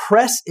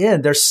 Press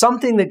in. There's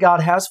something that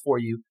God has for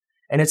you,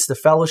 and it's the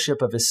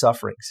fellowship of his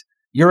sufferings.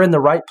 You're in the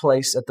right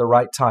place at the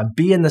right time.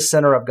 Be in the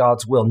center of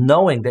God's will,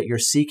 knowing that you're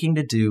seeking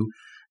to do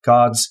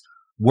God's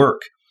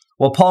work.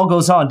 Well, Paul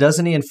goes on,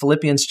 doesn't he, in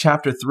Philippians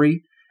chapter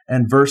 3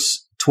 and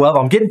verse 12.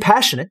 I'm getting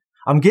passionate.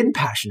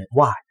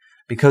 Why?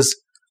 Because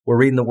we're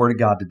reading the Word of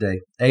God today.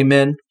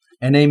 Amen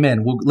and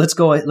amen. Well, let's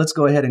go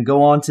ahead and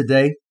go on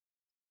today.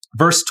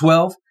 Verse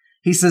 12,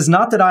 he says,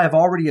 not that I have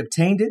already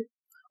obtained it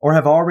or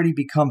have already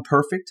become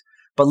perfect,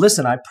 but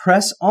listen, I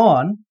press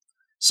on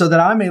so that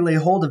I may lay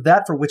hold of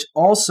that for which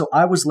also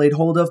I was laid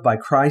hold of by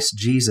Christ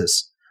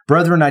Jesus.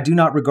 Brethren, I do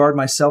not regard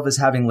myself as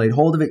having laid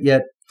hold of it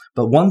yet,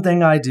 but one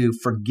thing I do,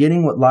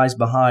 forgetting what lies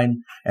behind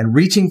and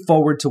reaching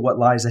forward to what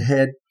lies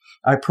ahead,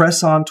 I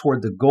press on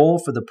toward the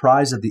goal for the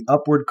prize of the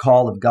upward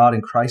call of God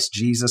in Christ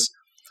Jesus.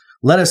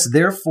 Let us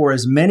therefore,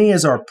 as many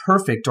as are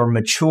perfect or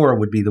mature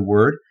would be the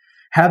word,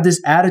 have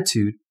this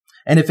attitude.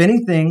 And if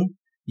anything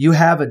you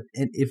have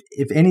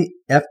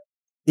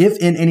if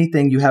in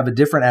anything you have a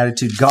different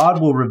attitude,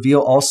 God will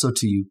reveal also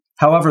to you.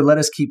 However, let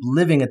us keep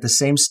living at the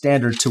same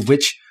standard to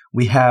which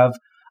we have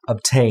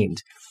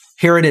obtained.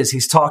 Here it is.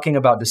 He's talking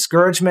about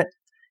discouragement.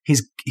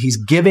 He's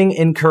giving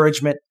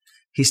encouragement.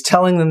 He's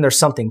telling them there's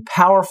something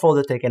powerful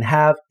that they can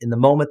have in the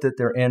moment that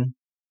they're in.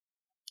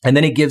 And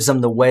then he gives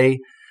them the way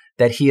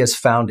that he has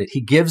found it.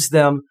 He gives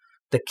them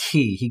the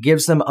key. He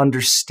gives them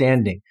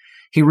understanding.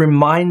 He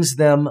reminds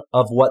them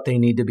of what they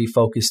need to be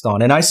focused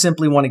on. And I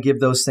simply want to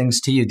give those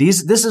things to you.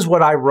 This is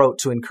what I wrote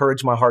to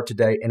encourage my heart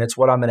today, and it's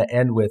what I'm going to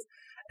end with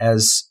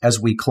as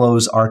we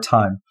close our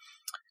time.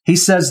 He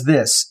says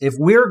this: if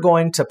we're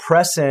going to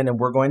press in and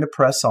we're going to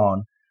press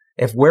on,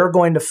 if we're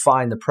going to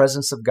find the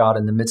presence of God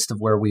in the midst of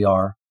where we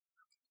are,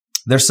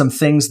 there's some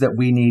things that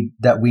we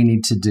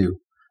need to do.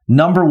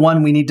 Number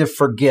one, we need to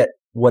forget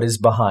what is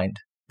behind.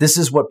 This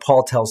is what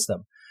Paul tells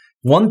them.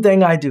 One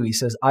thing I do, he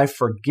says, I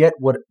forget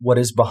what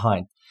is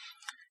behind.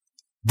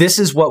 This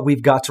is what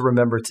we've got to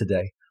remember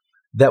today,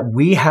 that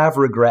we have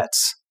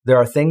regrets. There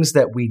are things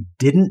that we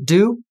didn't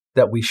do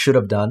that we should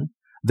have done.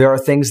 There are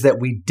things that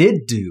we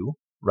did do,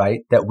 right,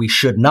 that we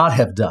should not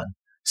have done.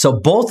 So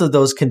both of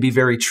those can be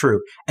very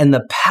true. And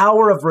the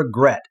power of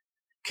regret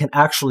can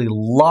actually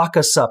lock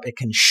us up. It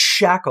can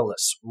shackle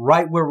us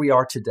right where we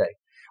are today.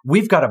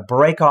 We've got to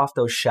break off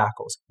those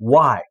shackles.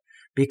 Why?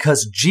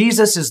 Because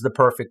Jesus is the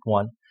perfect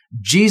one.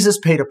 Jesus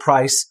paid a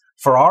price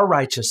for our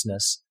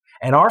righteousness,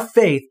 and our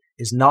faith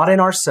is not in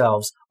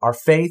ourselves. Our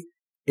faith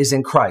is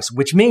in Christ,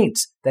 which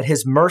means that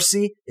his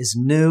mercy is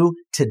new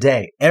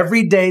today.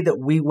 Every day that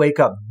we wake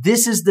up,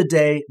 this is the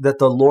day that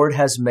the Lord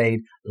has made.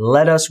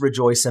 Let us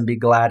rejoice and be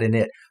glad in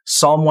it.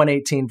 Psalm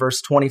 118,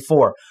 verse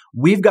 24.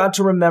 We've got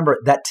to remember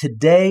that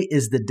today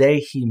is the day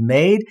he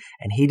made,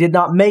 and he did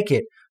not make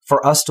it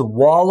for us to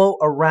wallow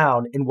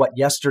around in what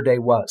yesterday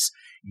was.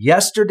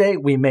 Yesterday,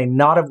 we may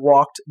not have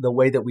walked the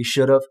way that we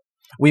should have.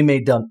 We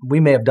may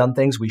have done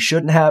things we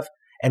shouldn't have,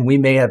 and we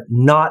may have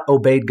not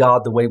obeyed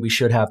God the way we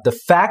should have. The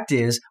fact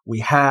is, we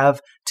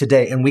have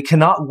today, and we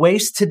cannot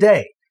waste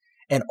today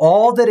and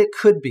all that it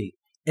could be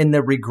in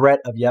the regret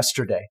of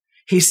yesterday.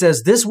 He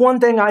says, this one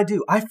thing I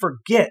do, I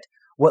forget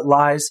what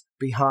lies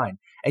behind.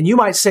 And you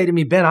might say to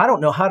me, Ben, I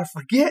don't know how to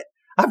forget.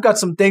 I've got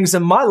some things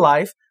in my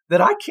life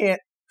that I can't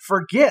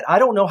forget. I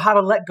don't know how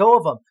to let go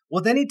of them.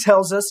 Well, then he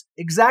tells us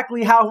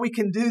exactly how we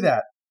can do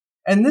that.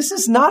 And this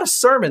is not a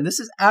sermon. This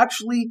is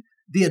actually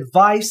the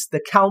advice,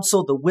 the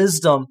counsel, the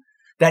wisdom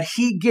that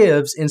he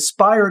gives,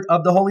 inspired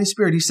of the Holy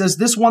Spirit. He says,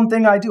 this one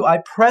thing I do, I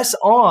press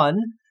on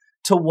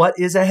to what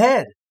is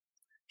ahead.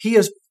 He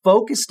is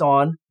focused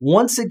on,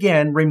 once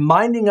again,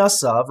 reminding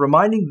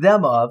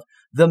them of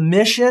the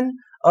mission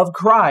of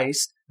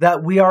Christ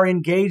that we are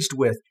engaged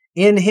with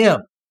in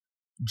him.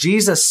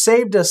 Jesus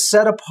saved us,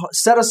 set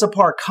us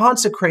apart,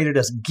 consecrated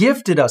us,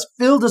 gifted us,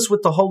 filled us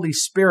with the Holy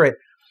Spirit.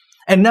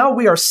 And now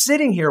we are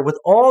sitting here with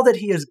all that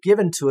he has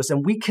given to us,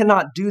 and we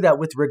cannot do that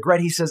with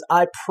regret. He says,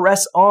 I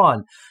press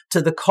on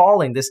to the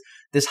calling,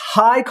 this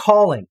high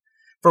calling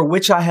for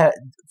which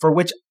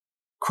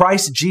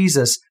Christ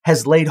Jesus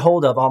has laid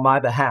hold of on my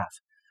behalf.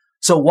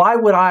 So why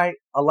would I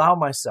allow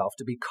myself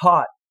to be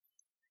caught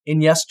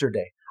in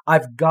yesterday?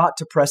 I've got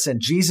to press in.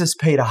 Jesus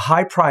paid a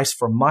high price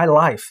for my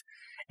life.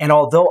 And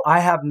although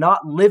I have not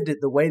lived it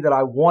the way that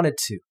I wanted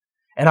to,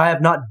 and I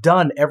have not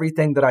done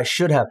everything that I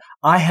should have,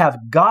 I have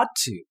got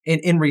to,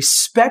 in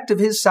respect of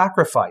his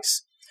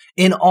sacrifice,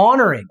 in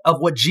honoring of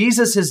what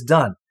Jesus has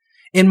done,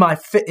 in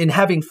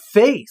having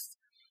faith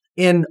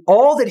in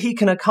all that he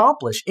can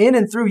accomplish in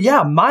and through,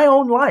 my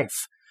own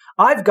life,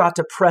 I've got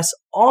to press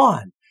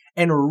on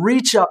and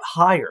reach up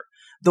higher.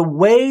 The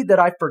way that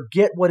I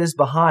forget what is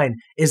behind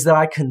is that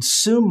I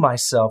consume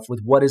myself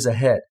with what is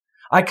ahead.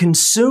 I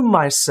consume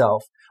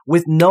myself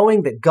with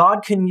knowing that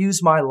God can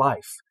use my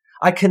life.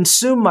 I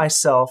consume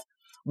myself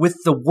with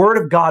the word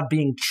of God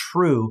being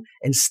true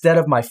instead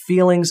of my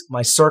feelings,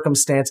 my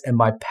circumstance, and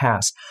my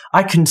past.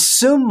 I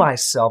consume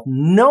myself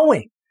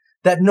knowing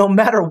that no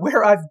matter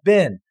where I've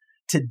been,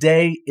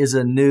 today is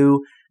a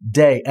new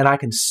day, and I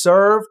can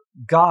serve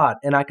God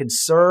and I can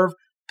serve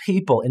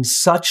people in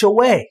such a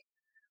way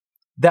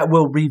that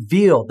will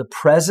reveal the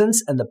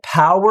presence and the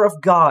power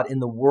of God in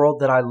the world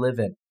that I live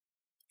in.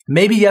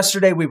 Maybe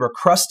yesterday we were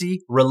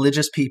crusty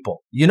religious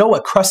people. You know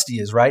what crusty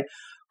is, right?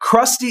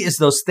 Crusty is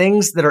those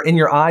things that are in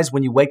your eyes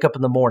when you wake up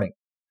in the morning.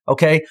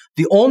 Okay?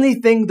 The only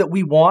thing that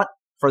we want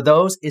for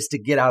those is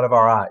to get out of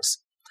our eyes.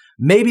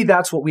 Maybe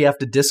that's what we have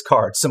to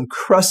discard. Some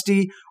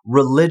crusty,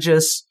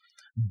 religious,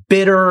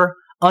 bitter,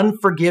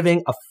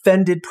 unforgiving,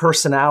 offended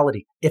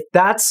personality. If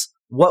that's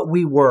what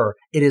we were,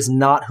 it is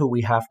not who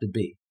we have to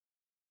be.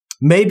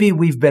 Maybe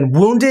we've been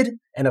wounded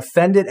and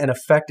offended and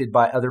affected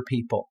by other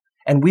people,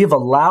 and we have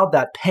allowed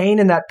that pain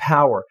and that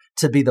power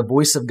to be the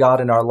voice of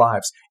God in our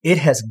lives. It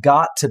has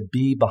got to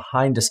be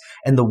behind us.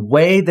 And the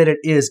way that it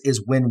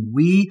is when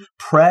we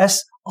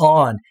press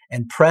on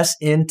and press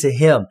into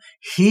Him.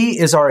 He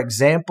is our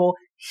example.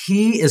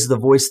 He is the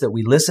voice that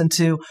we listen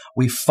to.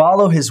 We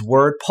follow His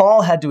word.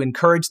 Paul had to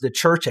encourage the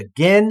church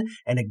again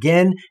and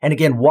again and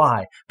again.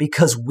 Why?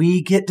 Because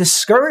we get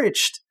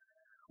discouraged.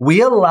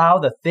 We allow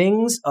the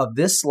things of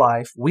this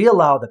life, we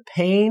allow the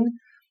pain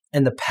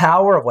and the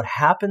power of what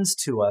happens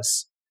to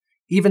us,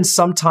 even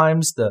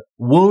sometimes the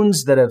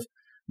wounds that have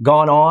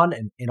gone on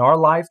in our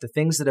life, the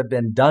things that have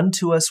been done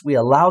to us, we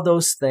allow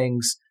those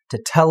things to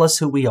tell us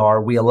who we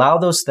are. We allow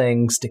those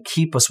things to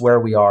keep us where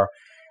we are.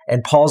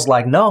 And Paul's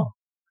like, no.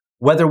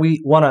 Whether we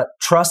want to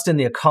trust in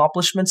the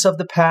accomplishments of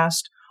the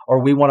past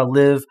or we want to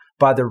live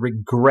by the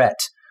regret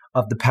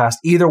of the past,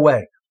 either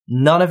way,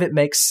 none of it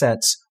makes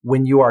sense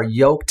when you are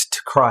yoked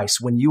to Christ,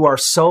 when you are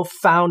so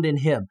found in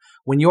Him,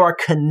 when you are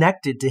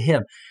connected to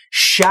Him.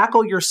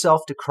 Shackle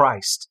yourself to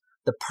Christ,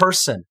 the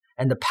person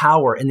and the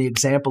power and the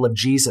example of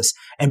Jesus,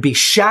 and be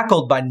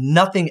shackled by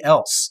nothing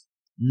else.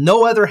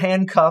 No other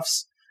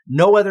handcuffs,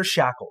 no other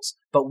shackles,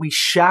 but we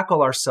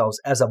shackle ourselves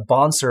as a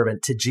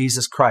bondservant to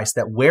Jesus Christ,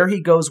 that where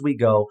He goes, we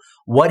go.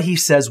 What He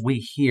says, we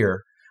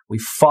hear. We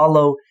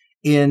follow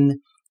in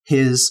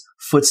His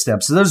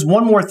footsteps. So there's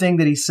one more thing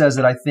that he says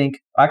that I think,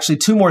 actually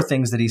two more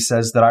things that he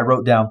says that I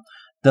wrote down.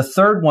 The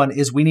third one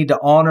is we need to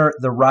honor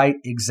the right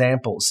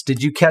examples.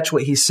 Did you catch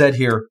what he said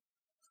here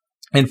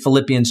in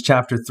Philippians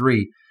chapter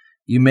 3?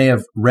 You may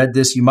have read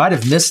this. You might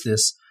have missed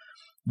this.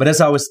 But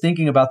as I was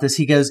thinking about this,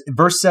 he goes,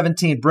 verse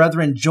 17,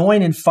 "Brethren,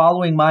 join in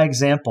following my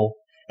example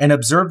and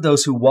observe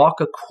those who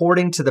walk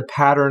according to the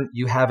pattern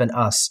you have in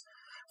us.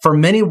 For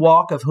many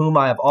walk, of whom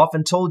I have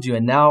often told you,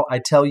 and now I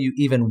tell you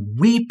even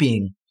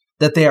weeping,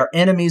 that they are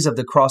enemies of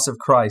the cross of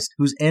Christ,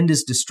 whose end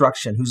is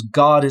destruction, whose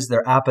God is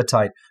their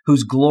appetite,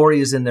 whose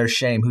glory is in their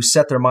shame, who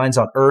set their minds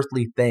on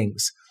earthly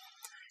things."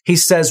 He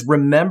says,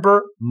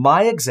 remember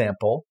my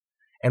example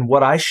and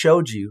what I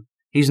showed you.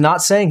 He's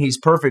not saying he's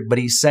perfect, but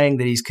he's saying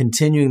that he's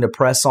continuing to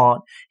press on.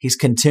 He's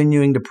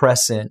continuing to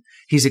press in.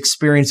 He's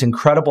experienced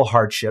incredible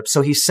hardship.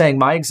 So he's saying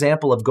my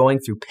example of going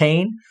through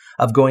pain,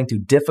 of going through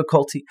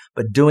difficulty,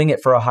 but doing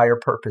it for a higher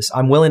purpose.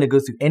 I'm willing to go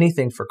through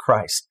anything for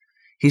Christ.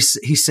 He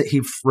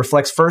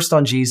reflects first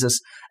on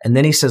Jesus, and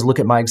then he says, look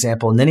at my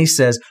example. And then he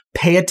says,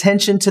 pay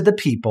attention to the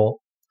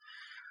people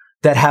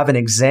that have an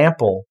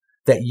example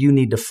that you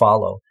need to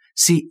follow.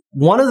 See,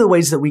 one of the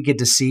ways that we get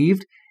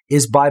deceived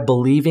is by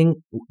believing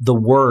the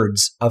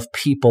words of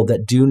people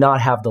that do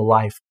not have the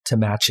life to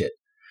match it.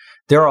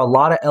 There are a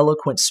lot of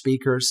eloquent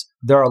speakers.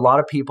 There are a lot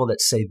of people that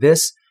say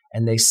this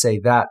and they say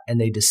that, and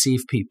they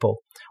deceive people.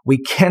 We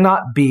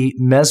cannot be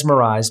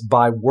mesmerized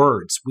by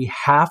words. We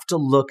have to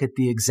look at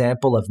the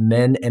example of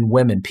men and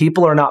women.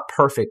 People are not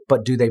perfect,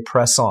 but do they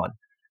press on?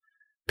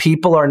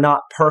 People are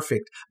not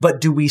perfect,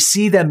 but do we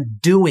see them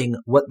doing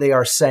what they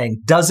are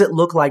saying? Does it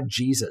look like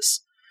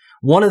Jesus?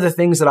 One of the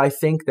things that I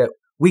think that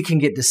we can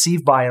get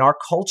deceived by in our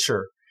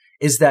culture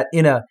is that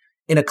in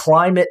a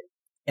climate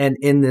and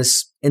in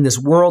this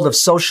world of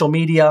social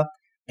media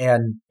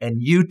and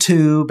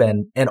YouTube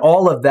and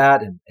all of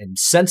that and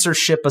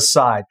censorship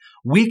aside,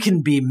 we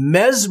can be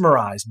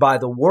mesmerized by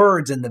the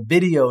words and the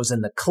videos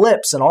and the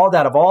clips and all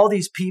that of all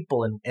these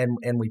people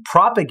and we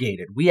propagate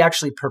it. We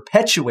actually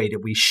perpetuate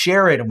it. We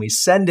share it and we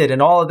send it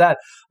and all of that.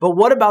 But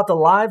what about the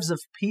lives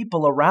of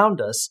people around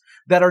us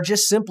that are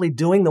just simply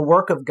doing the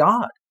work of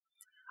God?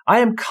 I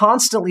am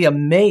constantly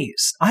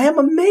amazed. I am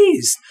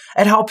amazed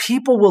at how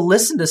people will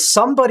listen to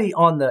somebody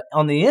on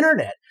the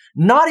internet,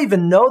 not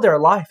even know their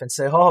life, and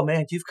say, oh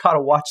man, you've got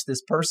to watch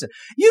this person.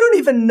 You don't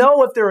even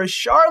know if they're a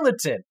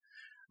charlatan.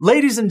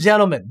 Ladies and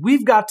gentlemen,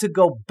 we've got to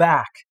go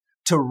back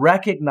to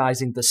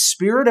recognizing the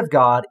Spirit of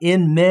God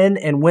in men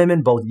and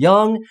women, both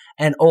young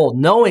and old,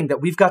 knowing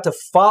that we've got to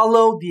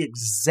follow the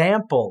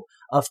example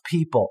of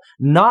people,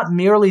 not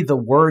merely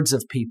the words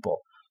of people.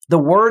 The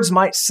words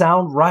might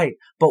sound right,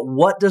 but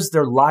what does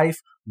their life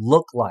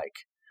look like?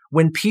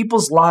 When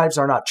people's lives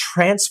are not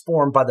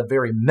transformed by the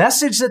very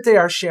message that they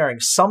are sharing,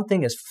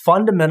 something is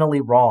fundamentally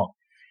wrong.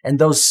 And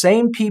those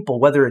same people,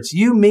 whether it's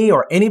you, me,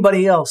 or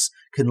anybody else,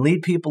 can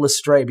lead people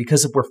astray,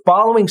 because if we're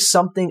following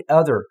something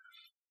other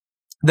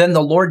than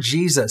the Lord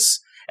Jesus,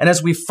 and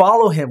as we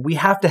follow Him, we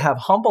have to have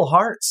humble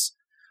hearts.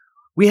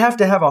 We have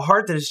to have a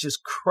heart that is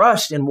just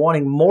crushed and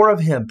wanting more of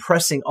him,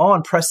 pressing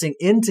on, pressing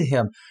into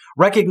him,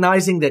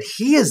 recognizing that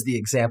he is the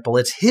example.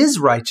 It's his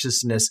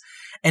righteousness,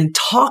 and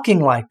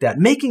talking like that,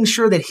 making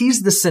sure that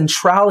he's the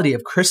centrality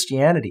of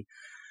Christianity,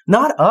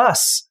 not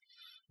us,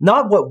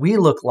 not what we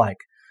look like,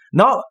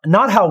 not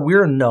how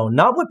we're known,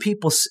 not what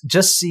people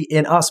just see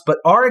in us, but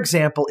our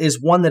example is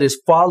one that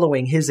is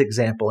following his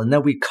example, and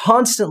that we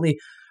constantly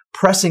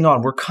pressing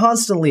on. We're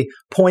constantly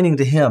pointing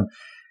to him.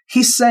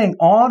 He's saying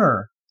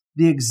honor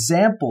the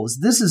examples.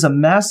 This is a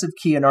massive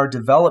key in our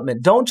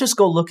development. Don't just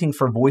go looking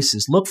for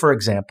voices. Look for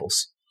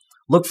examples.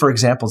 Look for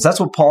examples. That's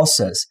what Paul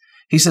says.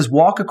 He says,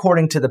 walk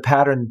according to the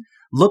pattern.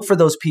 Look for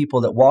those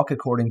people that walk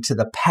according to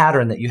the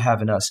pattern that you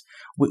have in us.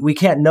 We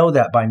can't know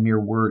that by mere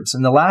words.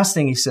 And the last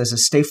thing he says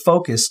is stay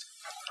focused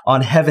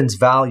on heaven's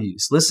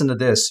values. Listen to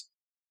this.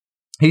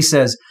 He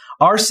says,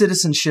 our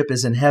citizenship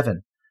is in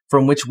heaven,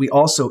 from which we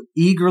also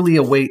eagerly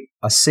await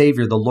a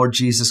Savior, the Lord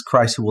Jesus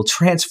Christ, who will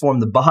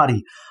transform the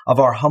body of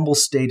our humble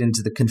state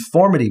into the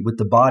conformity with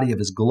the body of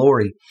his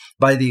glory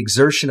by the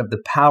exertion of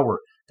the power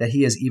that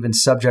he is even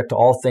subject to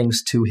all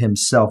things to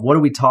himself. What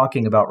are we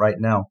talking about right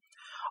now?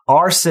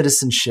 Our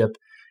citizenship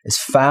is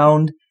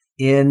found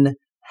in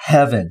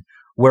heaven,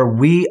 where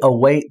we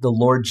await the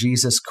Lord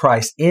Jesus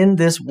Christ. In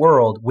this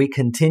world, we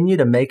continue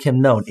to make him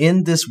known.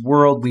 In this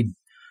world,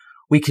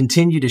 we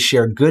continue to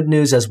share good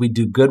news as we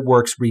do good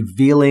works,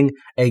 revealing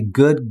a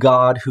good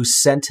God who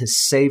sent his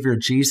Savior,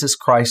 Jesus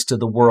Christ, to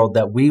the world,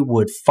 that we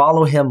would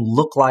follow him,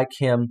 look like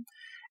him,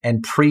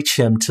 and preach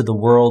him to the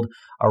world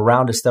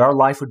around us, that our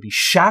life would be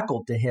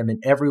shackled to him in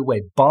every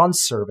way,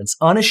 bondservants,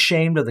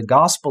 unashamed of the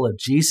gospel of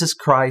Jesus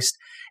Christ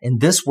in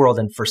this world.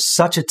 And for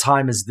such a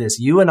time as this,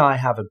 you and I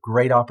have a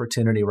great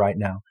opportunity right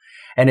now.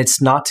 And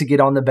it's not to get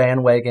on the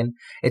bandwagon.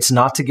 It's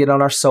not to get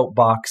on our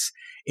soapbox.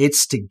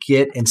 It's to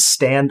get and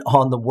stand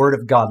on the word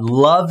of God,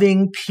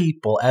 loving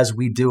people as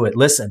we do it.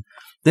 Listen,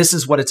 this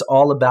is what it's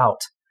all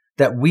about,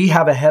 that we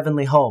have a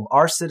heavenly home.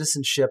 Our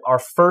citizenship, our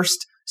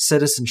first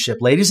citizenship,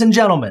 ladies and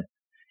gentlemen,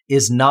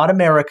 is not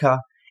America.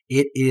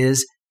 It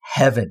is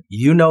heaven.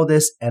 You know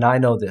this, and I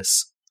know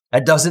this.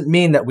 That doesn't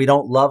mean that we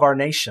don't love our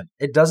nation.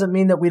 It doesn't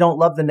mean that we don't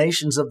love the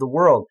nations of the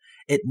world.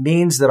 It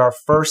means that our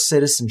first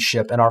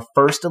citizenship and our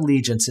first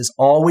allegiance has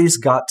always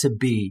got to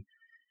be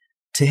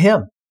to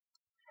him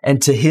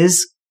and to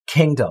his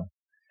kingdom.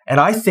 And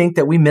I think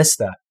that we miss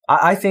that.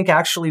 I think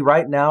actually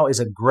right now is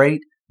a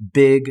great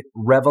big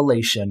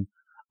revelation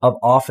of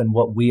often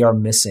what we are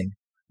missing.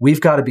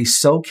 We've got to be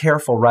so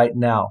careful right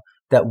now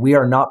that we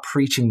are not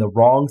preaching the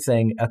wrong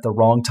thing at the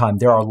wrong time.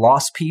 There are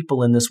lost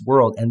people in this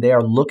world, and they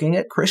are looking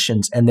at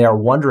Christians, and they are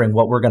wondering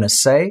what we're going to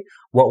say,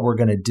 what we're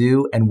going to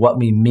do, and what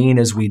we mean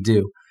as we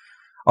do.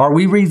 Are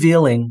we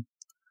revealing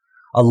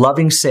a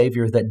loving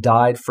Savior that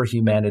died for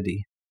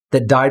humanity,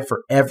 that died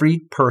for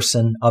every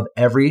person of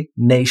every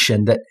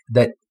nation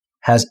that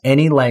has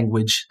any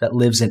language, that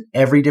lives in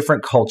every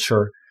different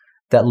culture,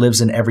 that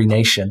lives in every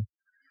nation?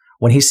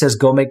 When he says,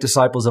 go make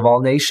disciples of all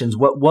nations,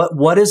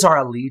 what is our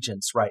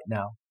allegiance right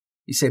now?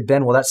 You say,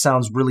 Ben, well, that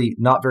sounds really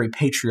not very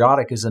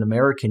patriotic as an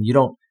American. You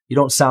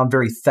don't sound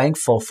very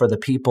thankful for the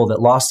people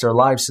that lost their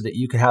lives so that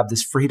you could have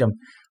this freedom.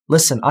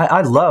 Listen,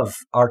 I love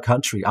our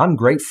country. I'm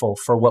grateful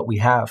for what we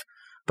have.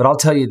 But I'll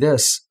tell you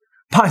this,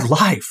 my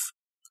life,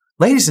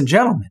 ladies and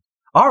gentlemen,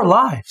 our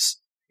lives,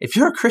 if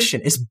you're a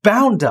Christian, is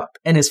bound up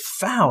and is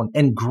found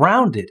and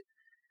grounded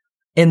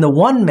in the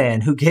one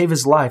man who gave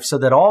his life so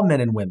that all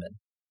men and women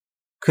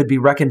could be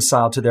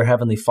reconciled to their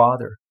heavenly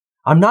Father.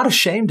 I'm not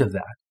ashamed of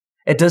that.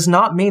 It does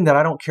not mean that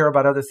I don't care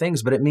about other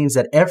things, but it means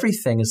that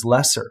everything is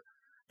lesser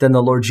than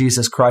the Lord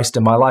Jesus Christ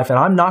in my life. And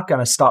I'm not going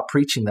to stop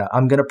preaching that.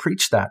 I'm going to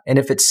preach that. And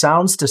if it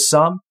sounds to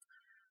some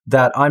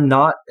that I'm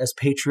not as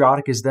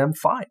patriotic as them,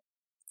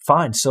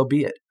 fine, so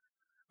be it.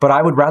 But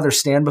I would rather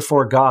stand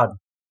before God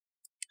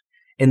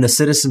in the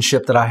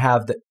citizenship that I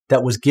have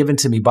that was given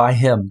to me by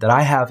him, that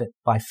I have it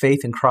by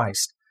faith in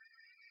Christ,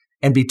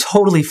 and be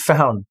totally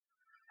found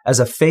as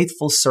a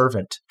faithful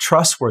servant,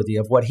 trustworthy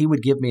of what he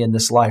would give me in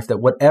this life, that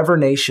whatever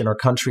nation or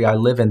country I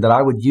live in, that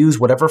I would use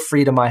whatever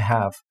freedom I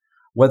have,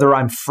 whether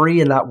I'm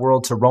free in that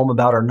world to roam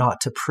about or not,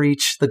 to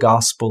preach the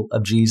gospel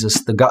of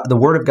Jesus. The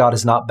word of God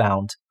is not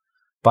bound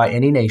by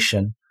any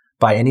nation,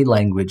 by any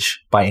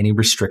language, by any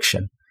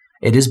restriction.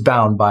 It is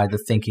bound by the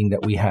thinking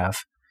that we have.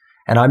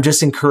 And I'm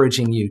just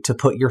encouraging you to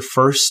put your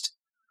first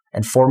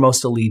and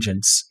foremost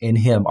allegiance in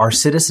him. Our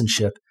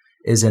citizenship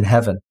is in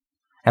heaven.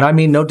 And I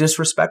mean no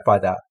disrespect by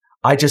that.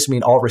 I just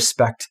mean all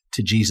respect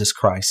to Jesus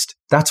Christ.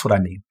 That's what I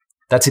mean.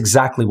 That's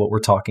exactly what we're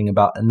talking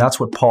about. And that's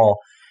what Paul,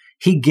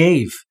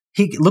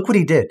 look what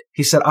he did.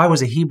 He said, I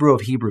was a Hebrew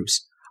of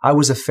Hebrews. I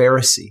was a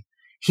Pharisee.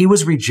 He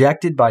was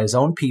rejected by his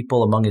own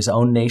people among his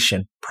own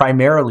nation,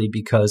 primarily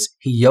because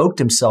he yoked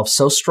himself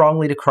so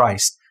strongly to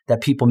Christ that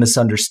people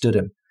misunderstood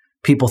him.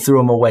 People threw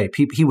him away.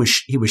 He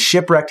was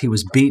shipwrecked. He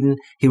was beaten.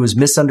 He was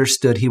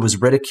misunderstood. He was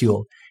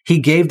ridiculed. He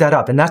gave that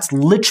up. And that's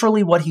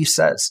literally what he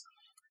says.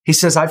 He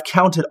says, I've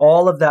counted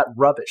all of that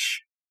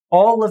rubbish.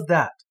 All of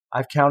that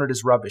I've counted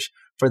as rubbish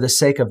for the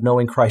sake of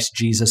knowing Christ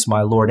Jesus,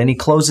 my Lord. And he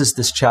closes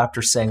this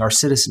chapter saying, our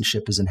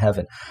citizenship is in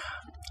heaven.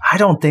 I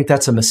don't think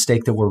that's a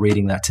mistake that we're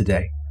reading that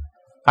today.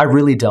 I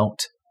really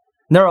don't.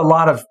 And there are a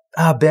lot of,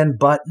 Ben,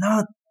 but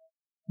no,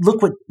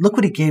 look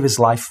what he gave his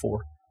life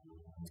for.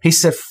 He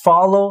said,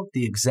 follow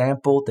the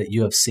example that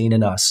you have seen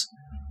in us.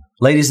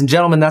 Ladies and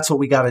gentlemen, that's what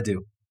we got to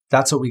do.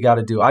 That's what we got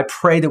to do. I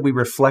pray that we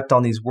reflect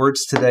on these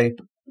words today,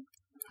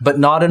 but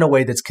not in a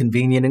way that's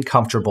convenient and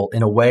comfortable,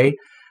 in a way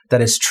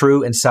that is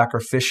true and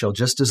sacrificial.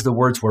 Just as the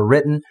words were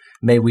written,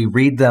 may we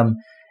read them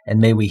and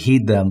may we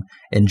heed them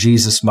in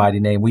Jesus' mighty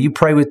name. Will you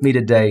pray with me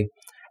today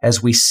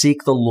as we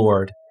seek the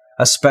Lord,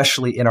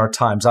 especially in our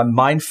times? I'm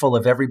mindful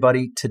of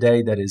everybody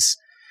today that is,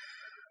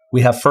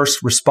 we have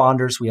first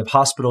responders, we have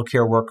hospital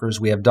care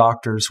workers, we have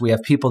doctors, we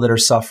have people that are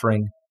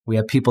suffering. We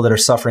have people that are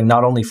suffering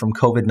not only from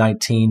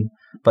COVID-19,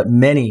 but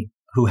many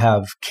who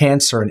have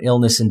cancer and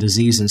illness and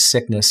disease and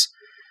sickness.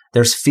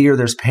 There's fear,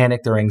 there's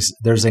panic,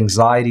 there's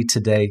anxiety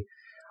today.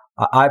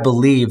 I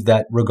believe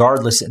that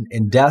regardless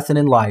in death and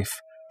in life,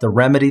 the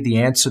remedy, the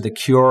answer, the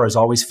cure is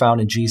always found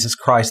in Jesus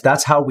Christ.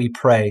 That's how we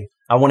pray.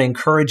 I want to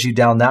encourage you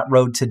down that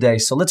road today.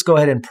 So let's go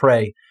ahead and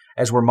pray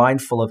as we're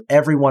mindful of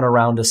everyone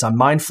around us. I'm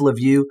mindful of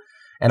you,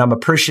 and I'm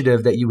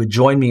appreciative that you would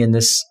join me in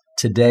this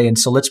today. And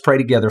so let's pray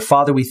together.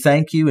 Father, we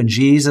thank you in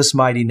Jesus'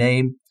 mighty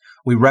name.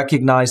 We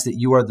recognize that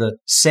you are the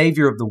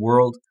Savior of the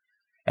world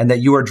and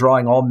that you are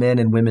drawing all men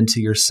and women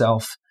to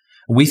yourself.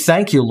 We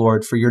thank you,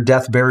 Lord, for your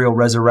death, burial,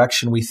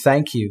 resurrection. We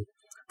thank you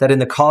that in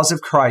the cause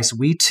of Christ,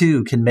 we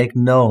too can make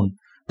known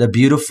the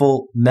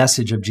beautiful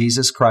message of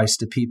Jesus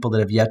Christ to people that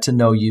have yet to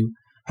know you,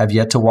 have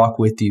yet to walk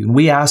with you. And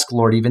we ask,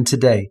 Lord, even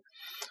today,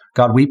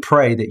 God, we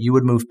pray that you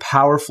would move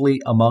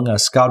powerfully among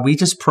us. God, we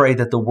just pray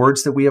that the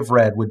words that we have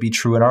read would be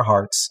true in our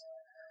hearts.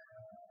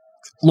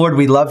 Lord,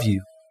 we love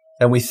you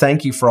and we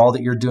thank you for all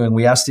that you're doing.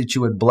 We ask that you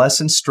would bless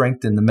and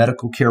strengthen the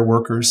medical care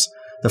workers,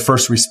 the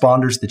first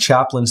responders, the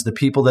chaplains, the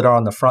people that are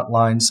on the front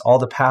lines, all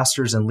the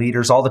pastors and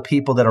leaders, all the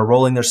people that are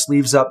rolling their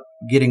sleeves up,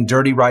 getting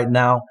dirty right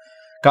now.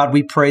 God,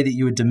 we pray that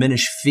you would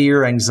diminish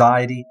fear,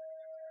 anxiety,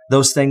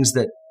 those things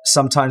that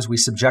sometimes we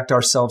subject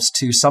ourselves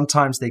to.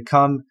 Sometimes they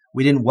come,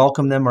 we didn't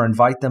welcome them or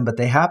invite them, but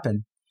they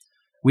happen.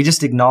 We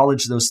just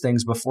acknowledge those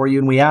things before you,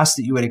 and we ask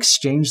that you would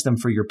exchange them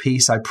for your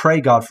peace. I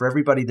pray, God, for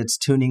everybody that's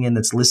tuning in,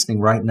 that's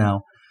listening right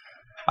now.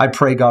 I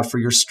pray, God, for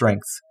your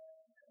strength.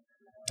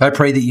 I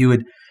pray that you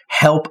would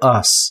help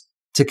us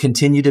to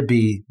continue to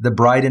be the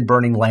bright and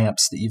burning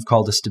lamps that you've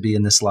called us to be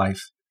in this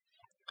life.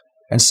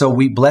 And so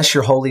we bless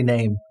your holy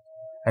name,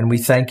 and we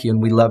thank you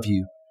and we love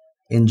you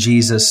in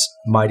Jesus'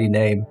 mighty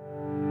name.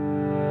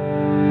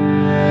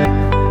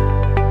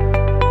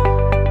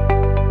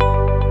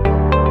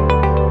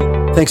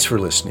 Thanks for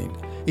listening.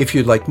 If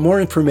you'd like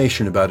more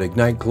information about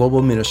Ignite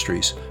Global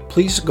Ministries,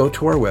 please go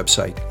to our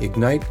website,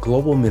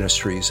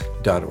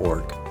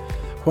 igniteglobalministries.org.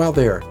 While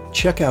there,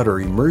 check out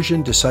our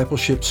Immersion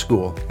Discipleship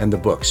School and the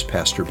books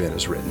Pastor Ben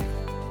has written.